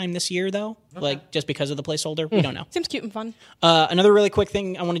sometime this year, though, like just because of the placeholder. We don't know. Seems cute and fun. Another really quick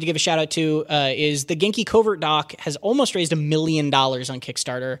thing I wanted to give a shout out to is the Genki Covert doc has almost raised $1 million on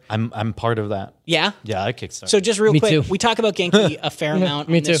Kickstarter. I'm part of that. Yeah? Yeah, I Kickstarter. So just real Me quick, too. we talk about Genki a fair amount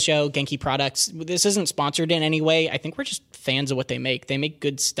on Me this too. show, Genki products. This isn't sponsored in any way. I think we're just fans of what they make. They make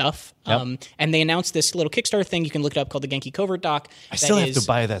good stuff. Yep. And they announced this little Kickstarter thing. You can look it up called the Genki Covert doc. I still have to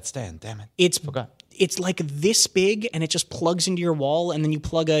buy that stand. Damn it. It's Forgot. it's like this big, and it just plugs into your wall, and then you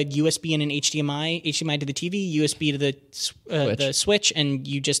plug a USB and an HDMI to the TV, USB to the Switch, and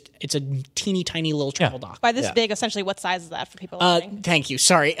it's a teeny tiny little travel dock. By this big, essentially, what size is that for people listening? Thank you.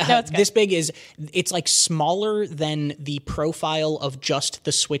 Sorry. No, it's good. This big it's like smaller than the profile of just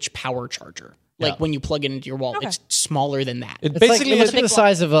the Switch power charger. Like when you plug it into your wall, it's smaller than that. It's basically like, the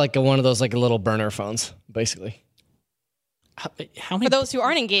size of like one of those like little burner phones, basically. How many? For those who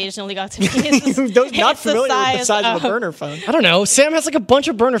aren't engaged in illegal activities, those not familiar with the size of a burner phone. I don't know. Sam has like a bunch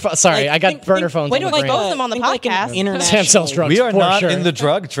of burner phones. Sorry, I got burner phones. Wait, on do the I brain. expose them on the podcast? Sam sells drugs. We are for not sure. in the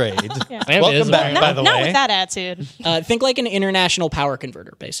drug trade. Sam Welcome is, back, by the Not way. with that attitude. Think like an international power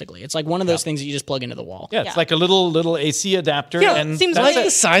converter, basically. It's like one of those things that you just plug into the wall. Yeah, it's like a little AC adapter. Yeah, and seems that's like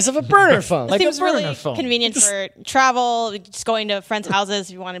the size of a burner phone. Like Seems a burner really phone. convenient for travel, just going to friends' houses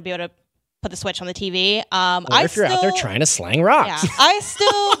if you want to be able to put the Switch on the TV. Or if you're out there trying to slang rocks. Yeah, I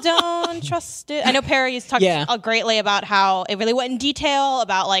still don't trust it. I know Perry's talked greatly about how it really went in detail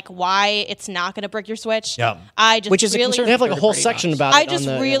about like why it's not going to brick your Switch. Yeah. Which is a concern. They have like a whole section about it. I just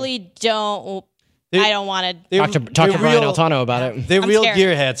really don't. I don't want to. Talk to Brian Altano about it. They're I'm real scared.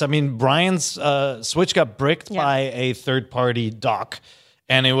 gearheads. I mean, Brian's Switch got bricked by a third-party dock.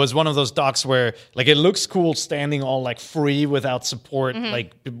 And it was one of those docks where, like, it looks cool standing all, like, free without support,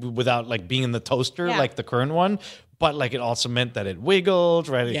 like, without, like, being in the toaster, like the current one. But, like, it also meant that it wiggled,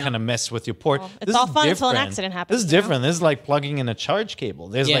 right? It kind of messed with your port. Well, it's all fun until an accident happens. This is different. This is like plugging in a charge cable.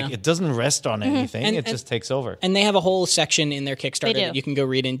 There's, like, it doesn't rest on anything. It just takes over. And they have a whole section in their Kickstarter They do. that you can go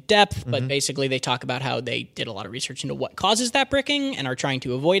read in depth, but basically they talk about how they did a lot of research into what causes that bricking and are trying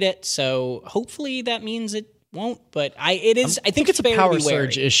to avoid it. So hopefully that means it won't, but I think it's a fair power to be wary.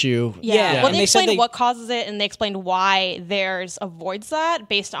 surge issue. Yeah. Well, and they they said explained they- what causes it, and they explained why theirs avoids that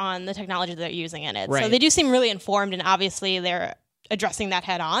based on the technology they're using in it. So Right. they do seem really informed, and obviously they're addressing that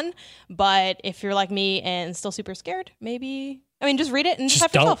head on. But if you're like me and still super scared, maybe just read it and decide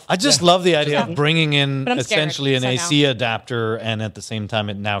for don't. yourself. I just love the idea of bringing in But I'm scared, essentially an so I AC adapter, and at the same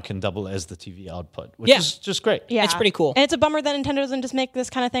time, it now can double as the TV output, which Yeah. is just great. Yeah, It's pretty cool. And it's a bummer that Nintendo doesn't just make this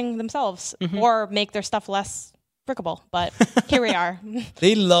kind of thing themselves or make their stuff less brickable. But here we are.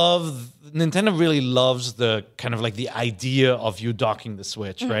 Nintendo really loves the kind of like the idea of you docking the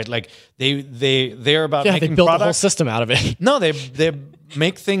Switch, right? Like they're about Yeah, making they built the whole products. system out of it. No, they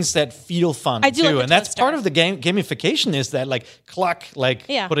make things that feel fun I do too, like the and that's toaster. part of the gamification. Is that like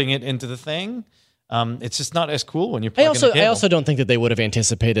Yeah. putting it into the thing? It's just not as cool when you plug in a I cable. also don't think that they would have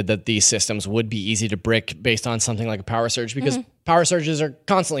anticipated that these systems would be easy to brick based on something like a power surge, because power surges are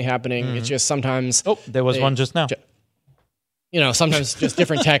constantly happening. It's just sometimes there was one just now. Sometimes just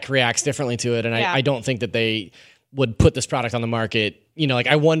different tech reacts differently to it, and Yeah. I don't think that they would put this product on the market.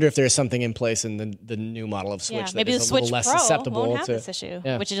 I wonder if there's something in place in the new model of Switch Yeah, that maybe is the a Switch little less Pro susceptible won't have to this issue,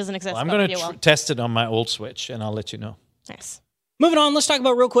 Yeah. which it doesn't exist. I'm but going maybe it will. to test it on my old Switch, and I'll let you know. Nice. Moving on, let's talk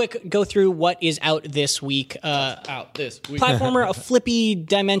about real quick, go through what is out this week. Platformer, a flippy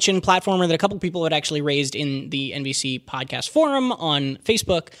dimension platformer that a couple people had actually raised in the NVC podcast forum on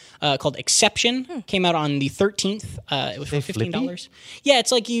Facebook called Exception. Came out on the 13th. It was for $15. Yeah,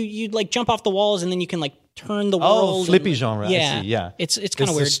 it's like you like jump off the walls and then you can like turn the world. Flippy and- genre. Yeah, I see, yeah. It's kind There's of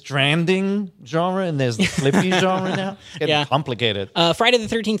the weird. Stranding genre, and there's the Flippy genre now. It's getting Yeah. complicated. Friday the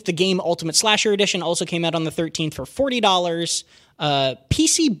 13th, the game Ultimate Slasher Edition also came out on the 13th for $40.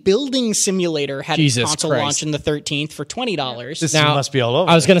 PC Building Simulator had Jesus a console Christ. launch on the 13th for $20. This Now, must be all over.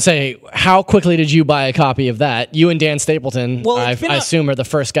 I was going to say, how quickly did you buy a copy of that? You and Dan Stapleton, Well, I it's been out- assume, are the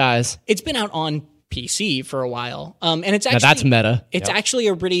first guys. It's been out on PC for a while, and it's Now actually that's meta. It's actually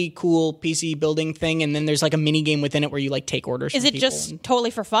a pretty cool PC building thing, and then there's like a mini game within it where you like take orders. Is from it people. just totally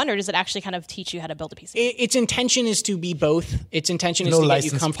for fun, or does it actually kind of teach you how to build a PC? Its intention is to be both. Its intention is No to get you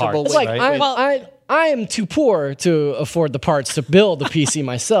licensed comfortable parts, with. right? I am too poor to afford the parts to build a PC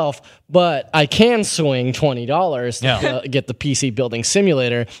myself, but I can swing $20 to get the PC building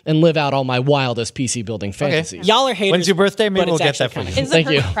simulator and live out all my wildest PC building fantasies. Y'all are haters. When's your birthday? Maybe but we'll it's get actually that for kinda- you. Is it Thank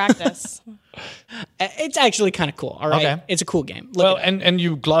for you. practice? It's actually kind of cool. All right, Okay. it's a cool game. Look Well, it up. and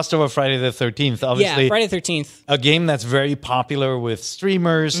you glossed over Friday the 13th. Obviously, Yeah, Friday the 13th. a game that's very popular with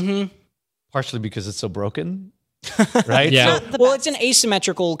streamers, partially because it's so broken, right? Yeah. So- Well, it's an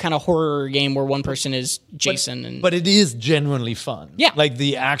asymmetrical kind of horror game where one person is Jason, and but it is genuinely fun. Yeah. Like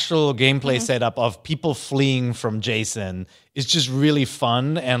the actual gameplay setup of people fleeing from Jason is just really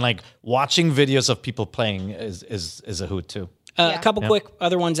fun, and like watching videos of people playing is a hoot too. A couple quick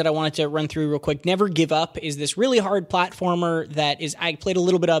other ones that I wanted to run through real quick. Never Give Up is this really hard platformer that I played a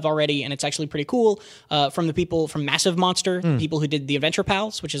little bit of already, and it's actually pretty cool. From the people from Massive Monster, people who did the Adventure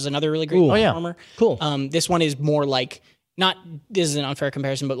Pals, which is another really great platformer. Cool. This one is more like this is an unfair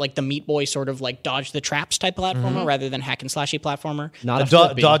comparison, but like the Meat Boy sort of like dodge the traps type platformer rather than hack and slashy platformer. Not a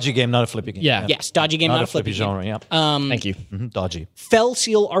flippy. Dodgy game, not a flippy game. Yeah. Yes, dodgy game, not a flippy game. genre. Yeah. Thank you. Dodgy. Fell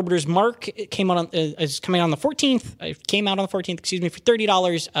Seal Arbiter's Mark came out on is coming out on the 14th. It came out on the 14th, excuse me, for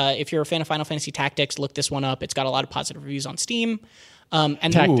 $30. If you're a fan of Final Fantasy Tactics, look this one up. It's got a lot of positive reviews on Steam. And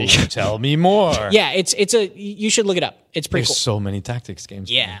Ooh, tell me more. yeah, you should look it up. It's pretty There's cool. so many tactics games.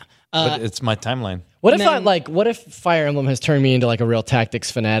 Yeah. But it's my timeline. What if Fire Emblem has turned me into like a real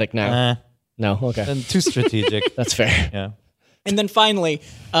tactics fanatic now? No, okay, And too strategic. that's fair. Yeah. And then finally,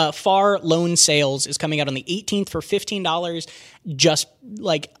 Far Lone Sales is coming out on the 18th for $15. Just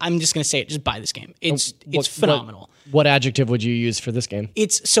like, I'm just going to say it, just buy this game. It's phenomenal. What adjective would you use for this game?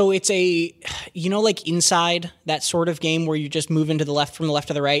 It's a, like Inside, that sort of game where you just move into the left from the left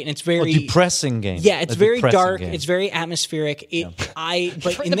to the right, and it's very depressing game. Yeah, it's very dark. Game. It's very atmospheric.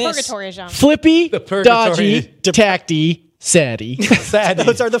 But in The this, purgatory genre. Flippy, purgatory. dodgy, tacty, saddy. Saddy.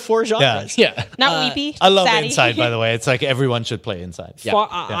 those are the four genres. Yeah. Not weepy. I love Saddy. Inside, by the way. It's like everyone should play Inside.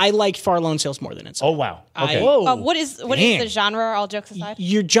 I liked Far Lone Sales more than Inside. Oh, wow. Okay. Whoa. What is the genre? All jokes aside.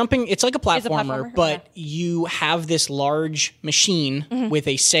 You're jumping. It's like a It's a platformer, platformer? but Okay. you have this large machine with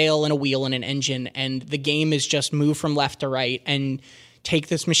a sail and a wheel and an engine, and the game is just move from left to right and take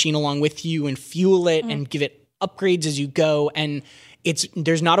this machine along with you and fuel it and give it upgrades as you go. And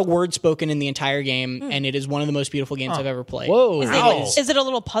there's not a word spoken in the entire game, and it is one of the most beautiful games I've ever played. Whoa. Is it a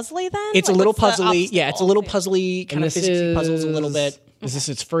little puzzly then? It's Like, a little what's the puzzly. Yeah, it's a little obstacle? puzzly, kind of this physicsy puzzles a little bit. Is this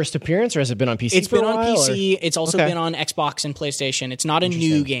its first appearance, or has it been on PC? It's for been a on while, PC. or? It's also Okay. been on Xbox and PlayStation. It's not a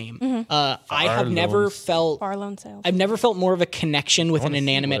new game. I have never felt Far Lone Sales. I've never felt more of a connection with an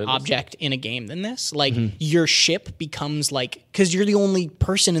inanimate object in a game than this. Like your ship becomes like, because you're the only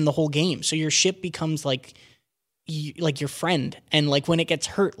person in the whole game, so your ship becomes like your friend, and like when it gets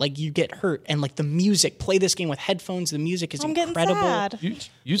hurt, like you get hurt, and like the music. Play this game with headphones. The music is I'm getting incredible. sad.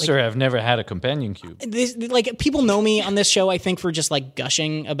 You sir, have never had a companion cube. Like people know me on this show, I think, for just like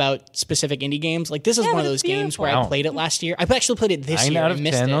gushing about specific indie games. Like this is one of but those it's games where I beautiful. played it last year. I've actually played it this 9 year. out I of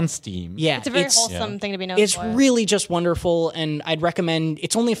missed 10 it. on Steam. Yeah, It's a very wholesome thing to be known It's for. really just wonderful, and I'd recommend.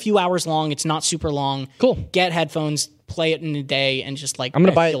 It's only a few hours long. It's not super long. Cool. Get headphones, play it in a day, and just like I'm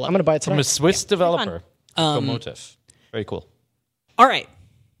gonna buy it. feel I'm gonna buy it From tonight. a Swiss developer. Locomotive. Very cool. All right,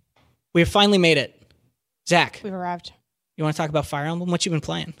 we have finally made it. Zach, We've arrived. you want to talk about Fire Emblem? What you been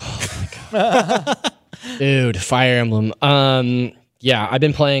playing? Dude, Fire Emblem. Yeah, I've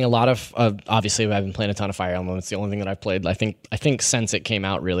been playing a lot of. Obviously, I've been playing a ton of Fire Emblem. It's the only thing that I've played. I think since it came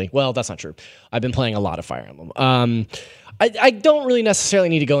out, really. Well, that's not true. I've been playing a lot of Fire Emblem. I don't really necessarily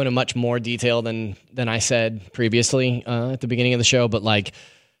need to go into much more detail than I said previously at the beginning of the show, but like,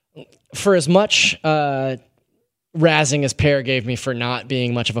 for as much razzing as Pear gave me for not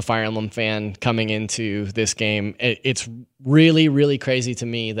being much of a Fire Emblem fan coming into this game, it's really, really crazy to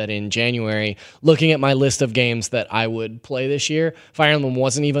me that in January, looking at my list of games that I would play this year, Fire Emblem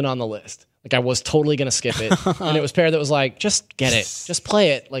wasn't even on the list. Like, I was totally going to skip it. And it was Pear that was like, just get it. Just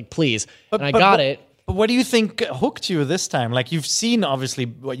play it. Like, please. And I got it. But what do you think hooked you this time? Like, you've seen, obviously,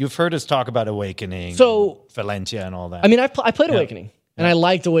 what you've heard us talk about Awakening, So, Valentia and all that. I mean, I played Awakening. And I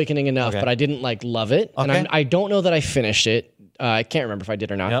liked Awakening enough, Okay. but I didn't like love it. Okay. And I don't know that I finished it. I can't remember if I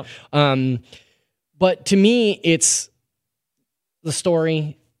did or not. Yep. But to me, it's the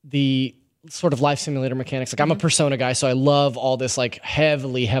story, the sort of life simulator mechanics. Like, I'm a Persona guy, so I love all this like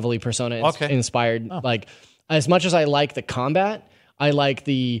heavily Persona inspired. Like, as much as I like the combat, I like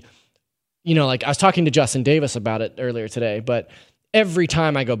the, like I was talking to Justin Davis about it earlier today, but every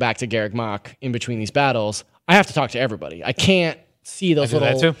time I go back to Garreg Mach in between these battles, I have to talk to everybody. I can't see those I do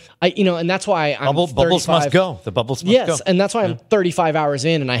little. that too. And that's why I'm Bubbles 35 must go. The bubbles must go. Yes, and that's why I'm 35 hours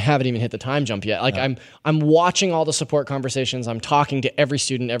in and I haven't even hit the time jump yet. Like I'm watching all the support conversations. I'm talking to every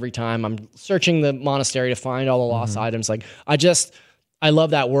student every time. I'm searching the monastery to find all the lost items. Like I love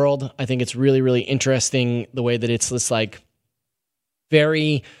that world. I think it's really, really interesting the way that it's this like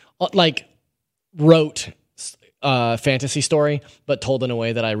very like rote fantasy story, but told in a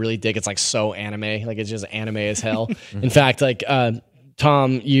way that I really dig. It's like so anime, like it's just anime as hell. In fact, like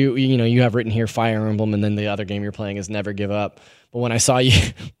Tom, you have written here Fire Emblem, and then the other game you're playing is Never Give Up. But when I saw you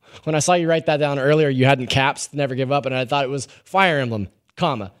write that down earlier, you had in caps Never Give Up, and I thought it was Fire Emblem,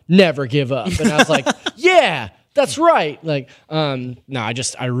 Never Give Up, and I was like, yeah. That's right. Like, no,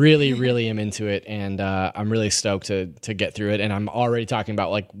 I really, really am into it, and I'm really stoked to get through it. And I'm already talking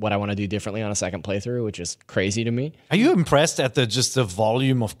about like what I want to do differently on a second playthrough, which is crazy to me. Are you impressed at the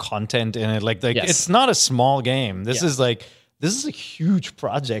volume of content in it? Like Yes. it's not a small game. This is like this is a huge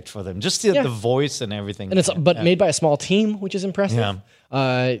project for them. Just the voice and everything. And it's made by a small team, which is impressive.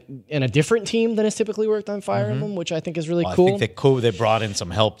 Yeah. And a different team than has typically worked on Fire Emblem, which I think is really cool. I think they brought in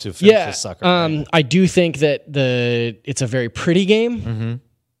some help to finish this sucker. Right? I do think that it's a very pretty game.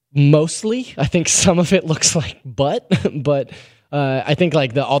 Mostly, I think some of it looks like but I think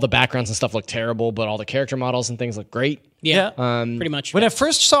like all the backgrounds and stuff look terrible, but all the character models and things look great. Yeah, pretty much. When I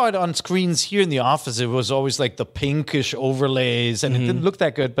first saw it on screens here in the office, it was always like the pinkish overlays, and it didn't look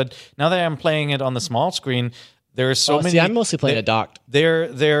that good. But now that I'm playing it on the small screen, there are so many. See, I'm mostly playing it docked. They're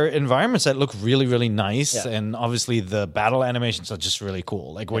environments that look really, really nice, and obviously the battle animations are just really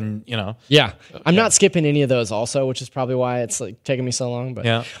cool. Like when Yeah, I'm not skipping any of those also, which is probably why it's like taking me so long. But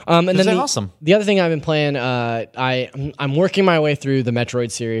yeah, and then awesome. The other thing I've been playing, I'm working my way through the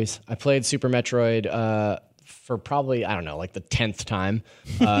Metroid series. I played Super Metroid for probably, I don't know, like the 10th time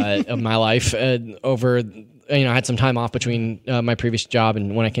of my life over, I had some time off between my previous job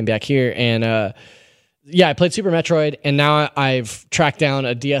and when I came back here. And I played Super Metroid, and now I've tracked down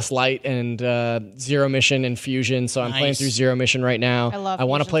a DS Lite and Zero Mission and Fusion, so I'm playing through Zero Mission right now. I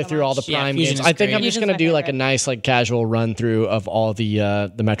want to play through all the Prime games. Fusion I think great. I'm just going to do like a nice like casual run through of all the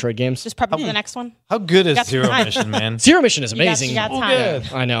Metroid games. Just prep for the next one. How good is got Zero time. Mission, man? Zero Mission is amazing. You got time.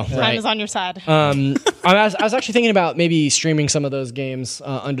 I know. Time Right. is on your side. I was actually thinking about maybe streaming some of those games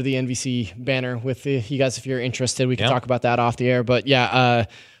under the NVC banner with you guys if you're interested. We can talk about that off the air. But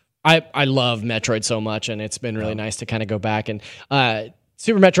I love Metroid so much, and it's been really nice to kind of go back. And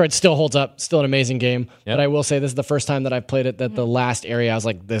Super Metroid still holds up, still an amazing game. But I will say this is the first time that I've played it that the last area, I was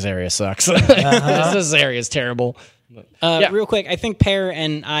like, this area sucks. This area is terrible. Real quick, I think Pear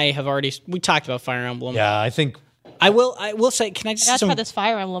and I have we talked about Fire Emblem. Yeah, I think I will say, can I just... I gotta try this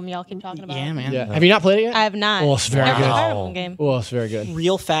Fire Emblem y'all keep talking about. Yeah, man. Yeah. Have you not played it yet? I have not. Oh, it's very Never good. played a Fire Emblem game. Oh, it's very good.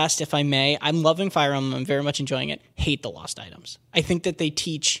 Real fast, if I may. I'm loving Fire Emblem. I'm very much enjoying it. Hate the lost items. I think that they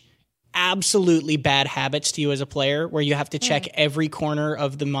teach absolutely bad habits to you as a player, where you have to check every corner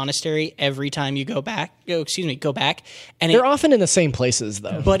of the monastery every time you go back. And They're often in the same places,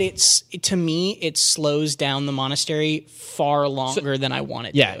 though. But to me, it slows down the monastery far longer than I want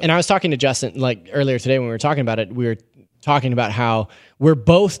it to. And I was talking to Justin like earlier today when we were talking about it. We were talking about how we're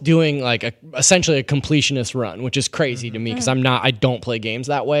both doing like essentially a completionist run, which is crazy to me because I don't play games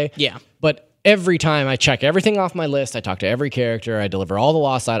that way. Yeah. But every time I check everything off my list, I talk to every character, I deliver all the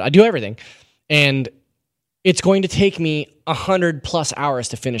lost items, I do everything. And it's going to take me 100+ hours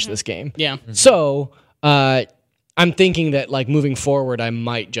to finish this game. Yeah. So I'm thinking that like moving forward, I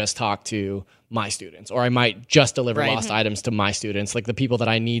might just talk to my students, or I might just deliver lost items to my students, like the people that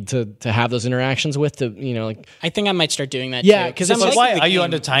I need to have those interactions with to, like... I think I might start doing that Yeah, too. because I'm why are you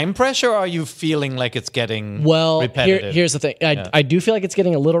under time pressure, or are you feeling like it's getting repetitive? Here's the thing. I do feel like it's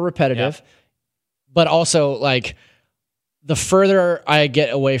getting a little repetitive, but also like the further I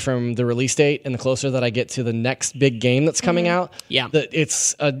get away from the release date and the closer that I get to the next big game that's coming out,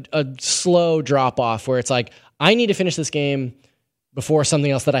 it's a slow drop off where it's like, I need to finish this game before something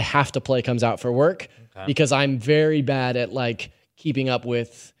else that I have to play comes out for work, because I'm very bad at like keeping up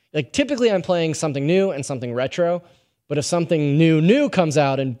with, like typically I'm playing something new and something retro, but if something new comes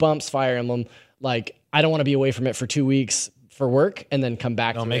out and bumps Fire Emblem, like I don't want to be away from it for 2 weeks for work and then come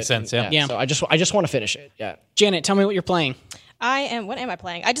back to it. Makes sense, And, yeah. So I just want to finish it. Yeah. Janet, tell me what you're playing. What am I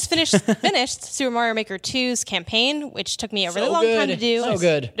playing? I just finished Super Mario Maker 2's campaign, which took me a really long time to do. So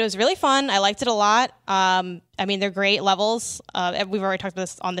good. It was really fun. I liked it a lot. I mean, they're great levels. We've already talked about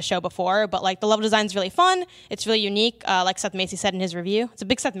this on the show before, but like the level design's really fun. It's really unique. Like Seth Macy said in his review, it's a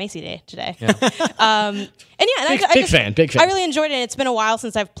big Seth Macy day today. Yeah. Big fan. I really enjoyed it. It's been a while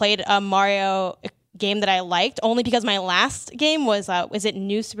since I've played a Mario game that I liked, only because my last game was it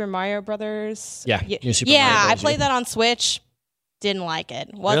New Super Mario Brothers? Yeah, New Super Mario Brothers, I played that on Switch. Didn't like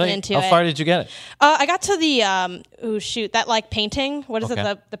it. Wasn't Really? into it. How far did you get it? I got to the that like painting. What is it?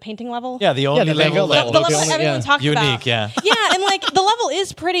 The painting level? Yeah, the only the Lego level. The level. level only- everyone talked about. Unique, yeah. Yeah, and like the level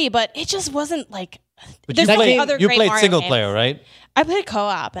is pretty, but it just wasn't like. But there's you so many played, other you great played Mario single games. player, right? I played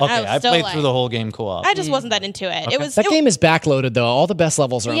co-op, and Okay, I was I still played like, through the whole game co-op. I just wasn't that into it. It was That game is backloaded though. All the best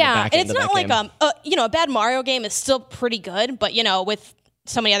levels are on the yeah, back and end it's of not that like game. a bad Mario game is still pretty good, but with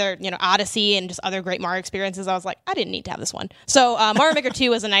so many other, Odyssey and just other great Mario experiences, I was like, I didn't need to have this one. So Mario Maker 2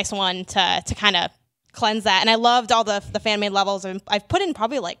 was a nice one to kind of cleanse that. And I loved all the fan-made levels. And I've put in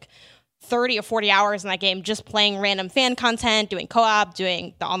probably like 30 or 40 hours in that game just playing random fan content, doing co-op,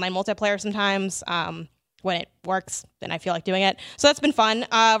 doing the online multiplayer sometimes. When it works, then I feel like doing it. So that's been fun.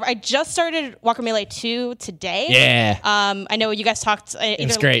 I just started Guacamelee 2 today. Yeah. I know you guys talked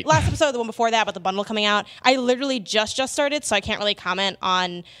was great. last episode or the one before that about the bundle coming out. I literally just started, so I can't really comment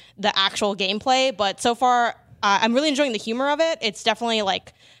on the actual gameplay. But so far, I'm really enjoying the humor of it. It's definitely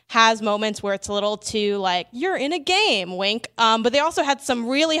like has moments where it's a little too like you're in a game, wink. But they also had some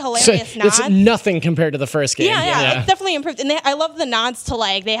really hilarious nods. It's nothing compared to the first game. Yeah. It's definitely improved. And I love the nods to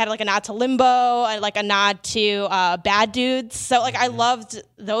like they had like a nod to Limbo, and like a nod to Bad Dudes. So like I loved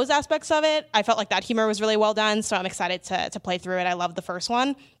those aspects of it. I felt like that humor was really well done. So I'm excited to play through it. I love the first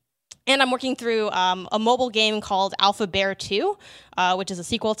one. And I'm working through a mobile game called Alpha Bear 2, which is a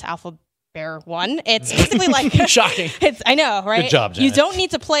sequel to Alpha Bear 1. It's basically like shocking. I know, right? Good job, Janet. You don't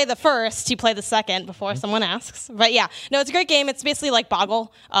need to play the first, you play the second before someone asks. But yeah, no, it's a great game. It's basically like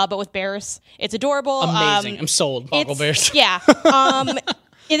Boggle, but with bears. It's adorable. Amazing. I'm sold. Boggle bears. Yeah.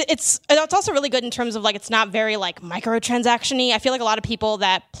 It's also really good in terms of like it's not very like microtransaction-y. I feel like a lot of people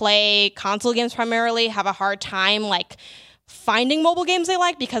that play console games primarily have a hard time like finding mobile games they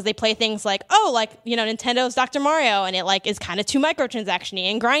like because they play things like, Nintendo's Dr. Mario, and it like is kind of too microtransaction-y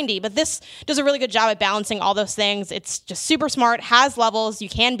and grindy. But this does a really good job at balancing all those things. It's just super smart, has levels, you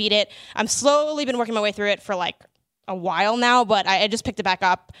can beat it. I'm slowly been working my way through it for like a while now, but I just picked it back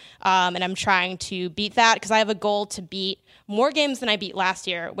up, and I'm trying to beat that because I have a goal to beat more games than I beat last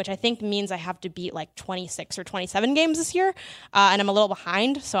year, which I think means I have to beat like 26 or 27 games this year, and I'm a little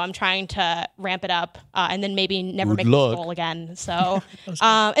behind, so I'm trying to ramp it up, and then maybe never make this goal again. So,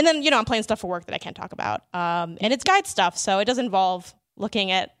 and then I'm playing stuff for work that I can't talk about, and it's guide stuff, so it does involve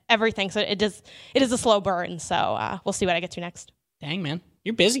looking at everything. So it is a slow burn. So we'll see what I get to next. Dang, man,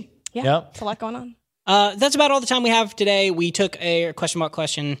 you're busy. Yeah, It's a lot going on. That's about all the time we have today. We took a question mark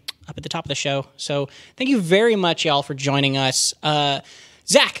question up at the top of the show. So thank you very much, y'all, for joining us.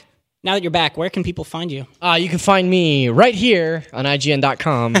 Zach, now that you're back, where can people find you? You can find me right here on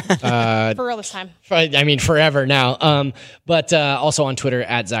IGN.com. For real this time. Forever now. But also on Twitter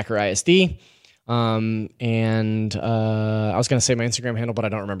at ZachariasD. And I was going to say my Instagram handle, but I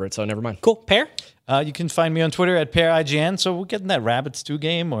don't remember it, so never mind. Cool. Pear? You can find me on Twitter at PearIGN. So we're getting that Rabbids 2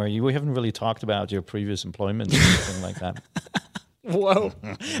 game, or we haven't really talked about your previous employment or anything like that. Whoa,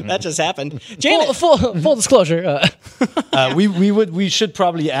 that just happened. Janet. Full disclosure. We should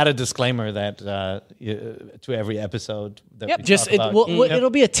probably add a disclaimer that to every episode. That we Just talk about.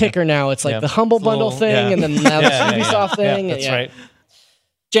 it'll be a ticker now. It's like the Humble Bundle thing, and then now the Ubisoft thing. That's right.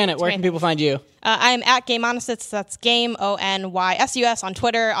 Janet, where can people find you? I'm at GameOnysus. That's Game ONYSUS on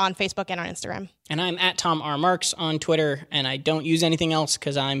Twitter, on Facebook, and on Instagram. And I'm at Tom R. Marks on Twitter, and I don't use anything else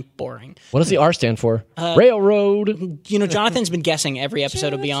because I'm boring. What does the R stand for? Railroad. Jonathan's been guessing every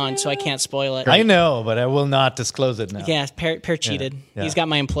episode of Beyond, so I can't spoil it. I know, but I will not disclose it now. Yeah, Pear cheated. Yeah. He's got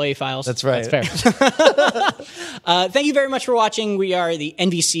my employee files. That's right. That's fair. Thank you very much for watching. We are the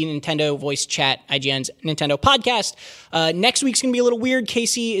NVC Nintendo Voice Chat, IGN's Nintendo podcast. Next week's going to be a little weird.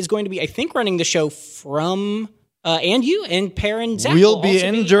 Casey is going to be, I think, running the show from... and you and Pear and Zach. We'll be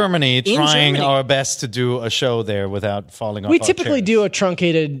in Germany trying our best to do a show there without falling off. We typically do a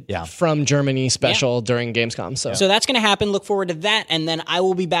truncated Yeah. from Germany special during Gamescom. So that's going to happen. Look forward to that. And then I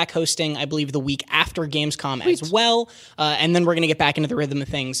will be back hosting, I believe, the week after Gamescom as well. And then we're going to get back into the rhythm of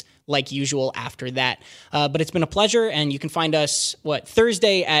things like usual after that. But it's been a pleasure. And you can find us,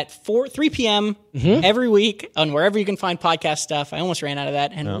 Thursday at 3 p.m. Every week on wherever you can find podcast stuff. I almost ran out of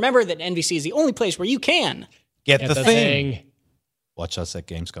that. And remember that NVC is the only place where you can... Get the thing. Watch us at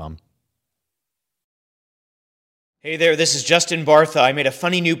Gamescom. Hey there, this is Justin Bartha. I made a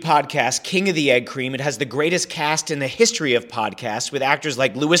funny new podcast, King of the Egg Cream. It has the greatest cast in the history of podcasts with actors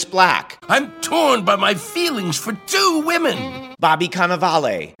like Louis Black. I'm torn by my feelings for two women. Bobby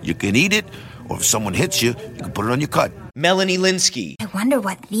Cannavale. You can eat it, or if someone hits you, you can put it on your cut. Melanie Linsky. I wonder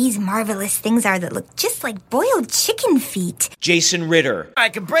what these marvelous things are that look just like boiled chicken feet. Jason Ritter. I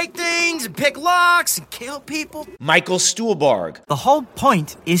can break things and pick locks and kill people. Michael Stuhlbarg. The whole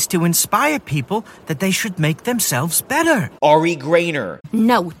point is to inspire people that they should make themselves better. Ari Grainer.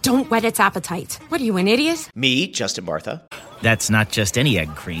 No, don't whet its appetite. What are you, an idiot? Me, Justin Bartha. That's not just any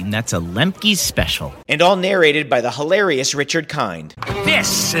egg cream, that's a Lemke's special. And all narrated by the hilarious Richard Kind.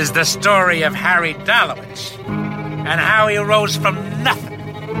 This is the story of Harry Dalowitz and how he rose from nothing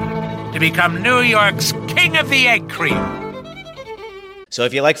to become New York's King of the Egg Cream. So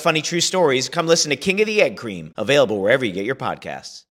if you like funny true stories, come listen to King of the Egg Cream, available wherever you get your podcasts.